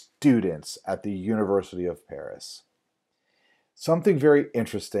with students at the University of Paris. Something very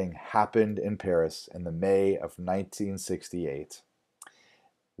interesting happened in Paris in the May of 1968.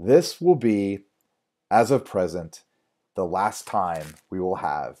 This will be, as of present, the last time we will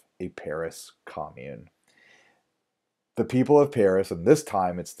have a Paris commune. The people of Paris, and this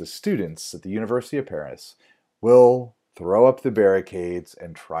time it's the students at the University of Paris, will throw up the barricades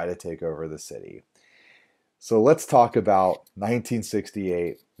and try to take over the city. So let's talk about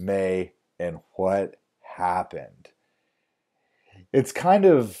 1968, May, and what happened. It's kind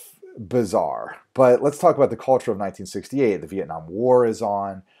of bizarre, but let's talk about the culture of 1968. The Vietnam War is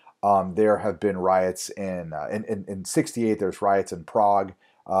on. There have been riots in 68. There's riots in Prague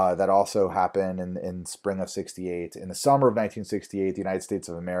that also happened in spring of 68. In the summer of 1968, the United States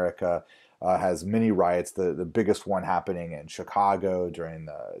of America has many riots. The biggest one happening in Chicago during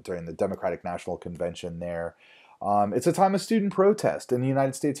the Democratic National Convention there. It's a time of student protest in the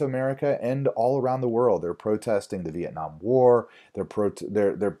United States of America and all around the world. They're protesting the Vietnam War. They're protesting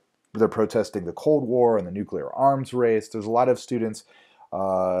the Cold War and the nuclear arms race. There's a lot of students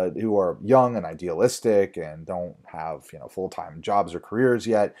who are young and idealistic and don't have full-time jobs or careers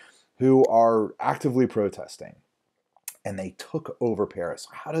yet, who are actively protesting. And they took over Paris.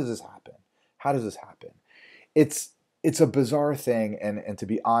 How does this happen? How does this happen? It's a bizarre thing, and to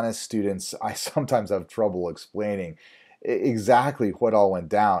be honest, students, I sometimes have trouble explaining exactly what all went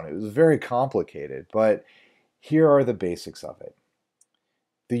down. It was very complicated, but here are the basics of it.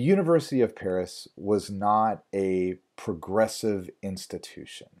 The University of Paris was not a progressive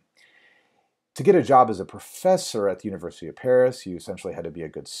institution. To get a job as a professor at the University of Paris, you essentially had to be a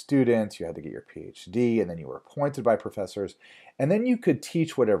good student, you had to get your PhD, and then you were appointed by professors, and then you could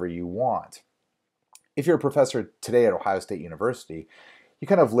teach whatever you want. If you're a professor today at Ohio State University, you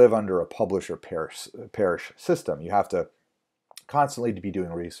kind of live under a publish-or-perish system. You have to constantly be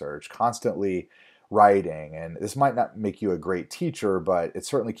doing research, constantly writing, and this might not make you a great teacher, but it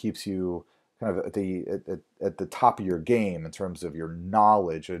certainly keeps you kind of at the top of your game in terms of your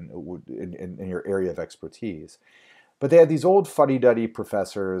knowledge and in your area of expertise. But they had these old fuddy-duddy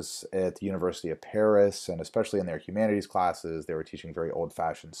professors at the University of Paris, and especially in their humanities classes, they were teaching very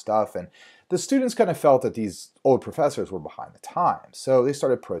old-fashioned stuff, and the students kind of felt that these old professors were behind the times, so they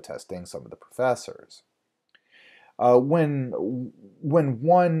started protesting some of the professors. When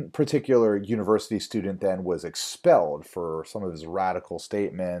one particular university student then was expelled for some of his radical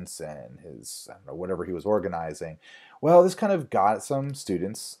statements and his, I don't know, whatever he was organizing, well, this kind of got some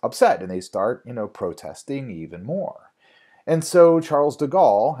students upset, and they start, protesting even more. And so Charles de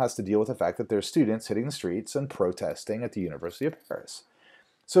Gaulle has to deal with the fact that there's students hitting the streets and protesting at the University of Paris.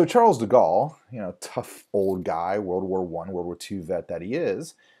 So Charles de Gaulle, tough old guy, World War I, World War II vet that he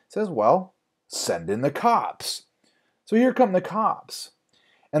is, says, well, send in the cops. So here come the cops.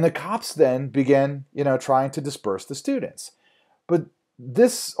 And the cops then begin, trying to disperse the students. But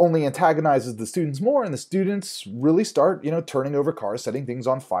this only antagonizes the students more, and the students really start, turning over cars, setting things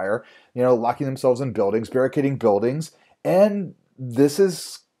on fire, locking themselves in buildings, barricading buildings. And this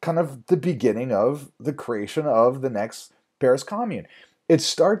is kind of the beginning of the creation of the next Paris Commune. It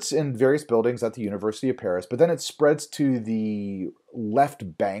starts in various buildings at the University of Paris, but then it spreads to the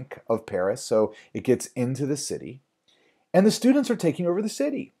left bank of Paris, so it gets into the city. And the students are taking over the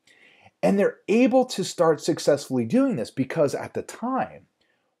city. And they're able to start successfully doing this because at the time,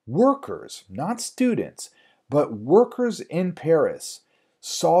 workers, not students, but workers in Paris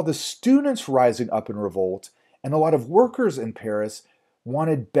saw the students rising up in revolt, and a lot of workers in Paris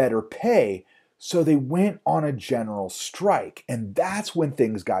wanted better pay, so they went on a general strike. And that's when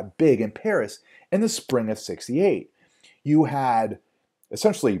things got big in Paris in the spring of '68. You had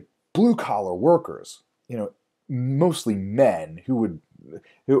essentially blue-collar workers, mostly men who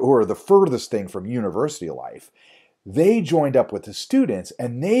are the furthest thing from university life. They joined up with the students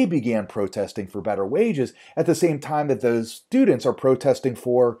and they began protesting for better wages at the same time that those students are protesting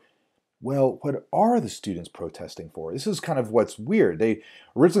for, well, what are the students protesting for? This is kind of what's weird. They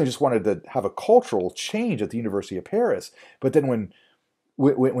originally just wanted to have a cultural change at the University of Paris, but then when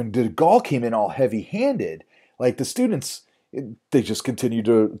de Gaulle came in all heavy-handed, like the students, they just continued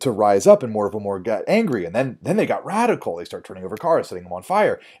to rise up, and more of them got angry, and then they got radical. They start turning over cars, setting them on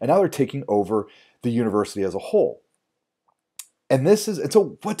fire, and now they're taking over the university as a whole. And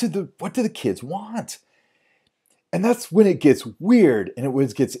so what do the kids want? And that's when it gets weird and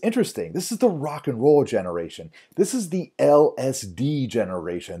it gets interesting. This is the rock and roll generation. This is the LSD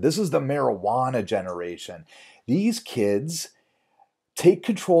generation. This is the marijuana generation. These kids take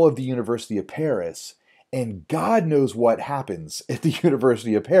control of the University of Paris, and God knows what happens at the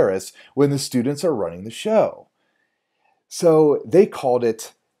University of Paris when the students are running the show. So they called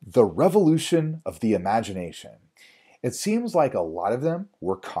it the Revolution of the Imagination. It seems like a lot of them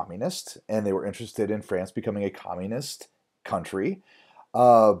were communist, and they were interested in France becoming a communist country.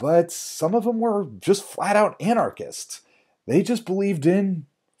 But some of them were just flat out anarchists. They just believed in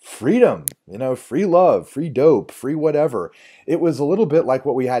freedom, free love, free dope, free whatever. It was a little bit like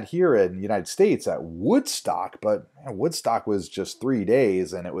what we had here in the United States at Woodstock, but Woodstock was just 3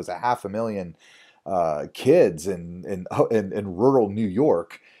 days, and it was 500,000 kids in rural New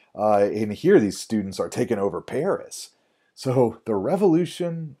York. And here these students are taking over Paris. So the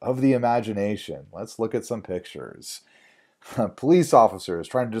revolution of the imagination. Let's look at some pictures. Police officers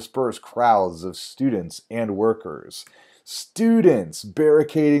trying to disperse crowds of students and workers. Students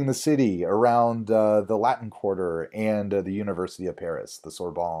barricading the city around the Latin Quarter and the University of Paris, the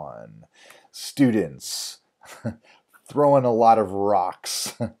Sorbonne. Students throwing a lot of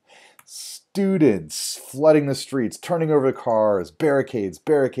rocks. Students flooding the streets, turning over the cars, barricades,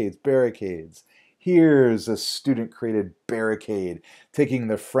 barricades, barricades. Here's a student-created barricade, taking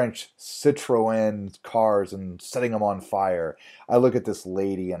the French Citroën cars and setting them on fire. I look at this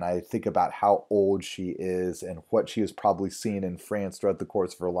lady and I think about how old she is and what she has probably seen in France throughout the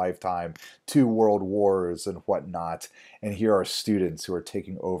course of her lifetime, 2 world wars and whatnot. And here are students who are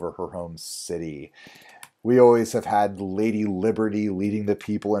taking over her home city. We always have had Lady Liberty leading the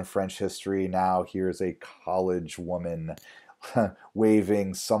people in French history. Now here's a college woman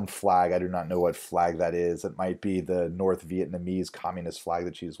waving some flag. I do not know what flag that is. It might be the North Vietnamese communist flag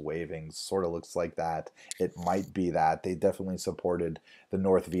that she's waving. Sort of looks like that. It might be that. They definitely supported the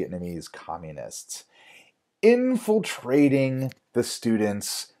North Vietnamese communists. Infiltrating the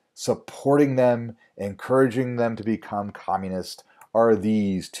students, supporting them, encouraging them to become communist are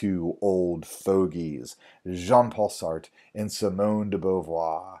these 2 old fogies, Jean-Paul Sartre and Simone de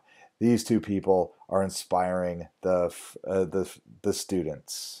Beauvoir. These 2 people are inspiring the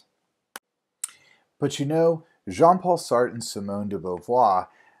students. But Jean-Paul Sartre and Simone de Beauvoir,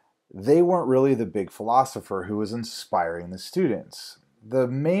 they weren't really the big philosopher who was inspiring the students. The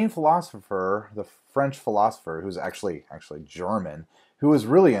main philosopher, the French philosopher, who's actually German, who was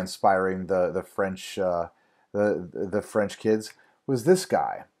really inspiring the French the French kids, was this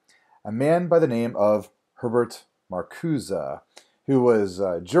guy, a man by the name of Herbert Marcuse, who was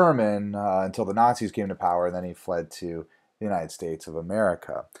German until the Nazis came to power, and then he fled to the United States of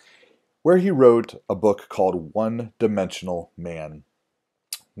America, where he wrote a book called One-Dimensional Man.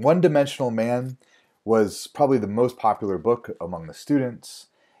 One-Dimensional Man was probably the most popular book among the students.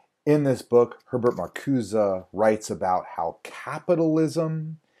 In this book, Herbert Marcuse writes about how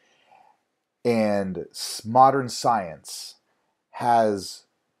capitalism and modern science has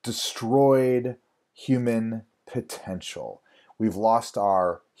destroyed human potential. We've lost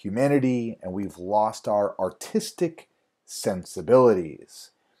our humanity and we've lost our artistic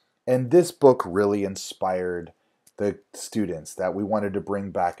sensibilities. And this book really inspired the students that we wanted to bring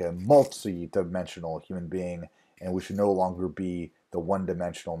back a multi-dimensional human being, and we should no longer be the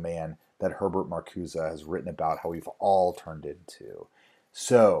one-dimensional man that Herbert Marcuse has written about how we've all turned into.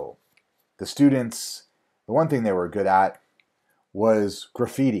 So, the students, the one thing they were good at was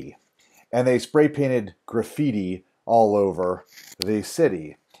graffiti. And they spray painted graffiti all over the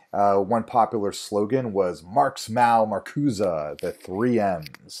city. One popular slogan was Marx, Mao, Marcuse, the three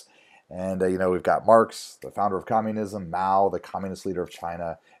M's. And, we've got Marx, the founder of communism, Mao, the communist leader of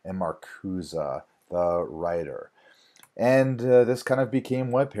China, and Marcuse, the writer. And this kind of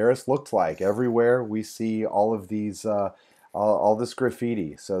became what Paris looked like. Everywhere we see all of these, all this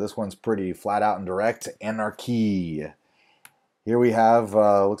graffiti. So this one's pretty flat out and direct. Anarchy. Here we have,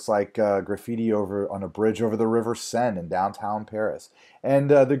 looks like graffiti on a bridge over the River Seine in downtown Paris. And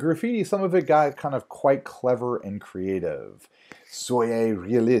the graffiti, some of it got kind of quite clever and creative. Soyez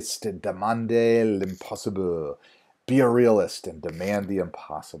réaliste, demandez l'impossible. Be a realist and demand the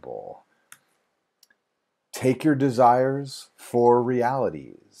impossible. Take your desires for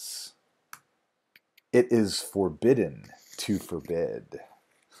realities. It is forbidden to forbid.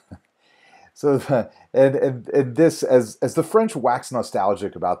 So, and this, as the French wax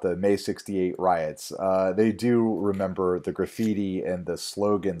nostalgic about the May 68 riots, they do remember the graffiti and the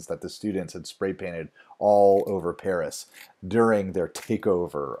slogans that the students had spray painted all over Paris during their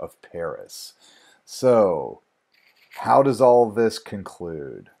takeover of Paris. So, how does all this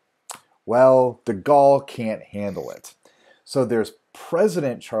conclude? Well, de Gaulle can't handle it. So there's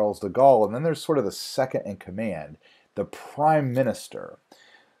President Charles de Gaulle, and then there's sort of the second in command, the Prime Minister.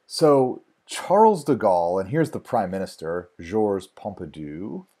 So Charles de Gaulle, and here's the Prime Minister, Georges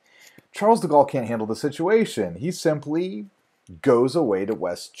Pompidou. Charles de Gaulle can't handle the situation. He simply goes away to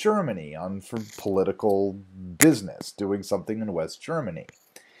West Germany for political business, doing something in West Germany,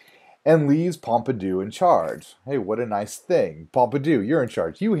 and leaves Pompidou in charge. Hey, what a nice thing. Pompidou, you're in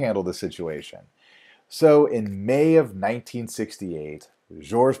charge. You handle the situation. So in May of 1968,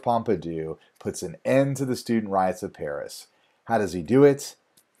 Georges Pompidou puts an end to the student riots of Paris. How does he do it?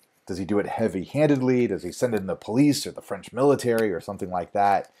 Does he do it heavy-handedly? Does he send in the police or the French military or something like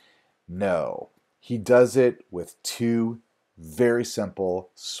that? No. He does it with two very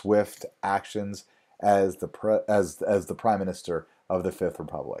simple, swift actions as the Prime Minister of the Fifth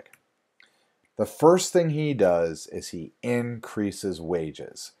Republic. The first thing he does is he increases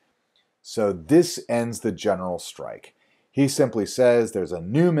wages. So this ends the general strike. He simply says there's a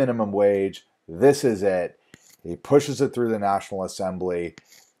new minimum wage. This is it. He pushes it through the National Assembly.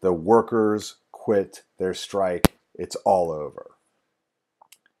 The workers quit their strike. It's all over.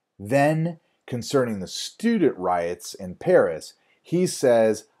 Then, concerning the student riots in Paris, he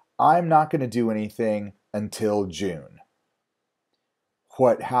says, I'm not going to do anything until June.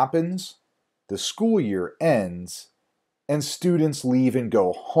 What happens? The school year ends and students leave and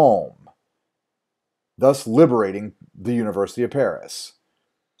go home, thus liberating the University of Paris.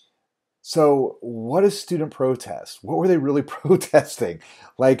 So what is student protest? What were they really protesting?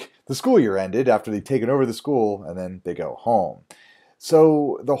 Like, the school year ended after they'd taken over the school and then they go home.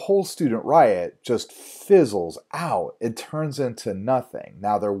 So the whole student riot just fizzles out. It turns into nothing.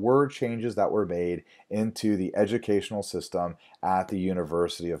 Now, there were changes that were made into the educational system at the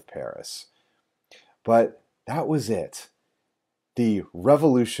University of Paris. But that was it. The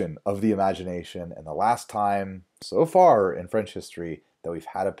revolution of the imagination, and the last time so far in French history that we've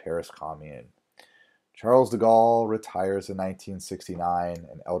had a Paris Commune. Charles de Gaulle retires in 1969,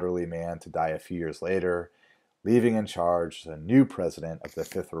 an elderly man to die a few years later, leaving in charge the new president of the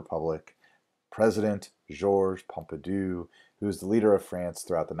Fifth Republic, President Georges Pompidou, who was the leader of France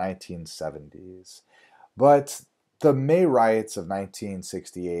throughout the 1970s. But the May riots of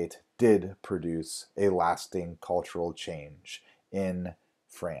 1968 did produce a lasting cultural change in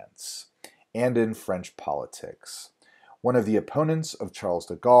France and in French politics. One of the opponents of Charles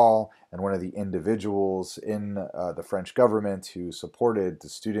de Gaulle and one of the individuals in the French government who supported the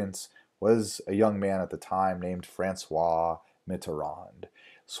students was a young man at the time named Francois Mitterrand.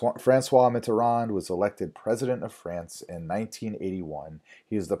 Francois Mitterrand was elected president of France in 1981.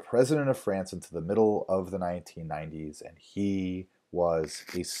 He was the president of France into the middle of the 1990s, and he was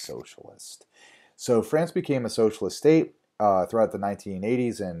a socialist. So France became a socialist state throughout the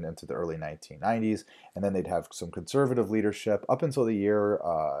 1980s and into the early 1990s, and then they'd have some conservative leadership up until the year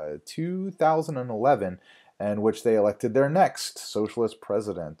 2011, in which they elected their next socialist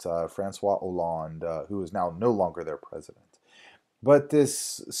president, Francois Hollande, who is now no longer their president. But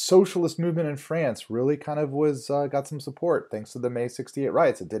this socialist movement in France really kind of was got some support thanks to the May '68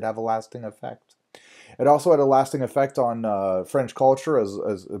 riots. It did have a lasting effect. It also had a lasting effect on French culture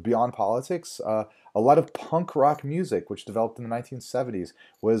as beyond politics. A lot of punk rock music, which developed in the 1970s,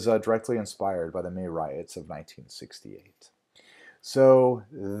 was directly inspired by the May riots of 1968. So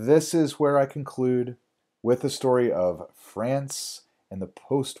this is where I conclude with the story of France in the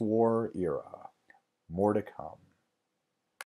post-war era. More to come.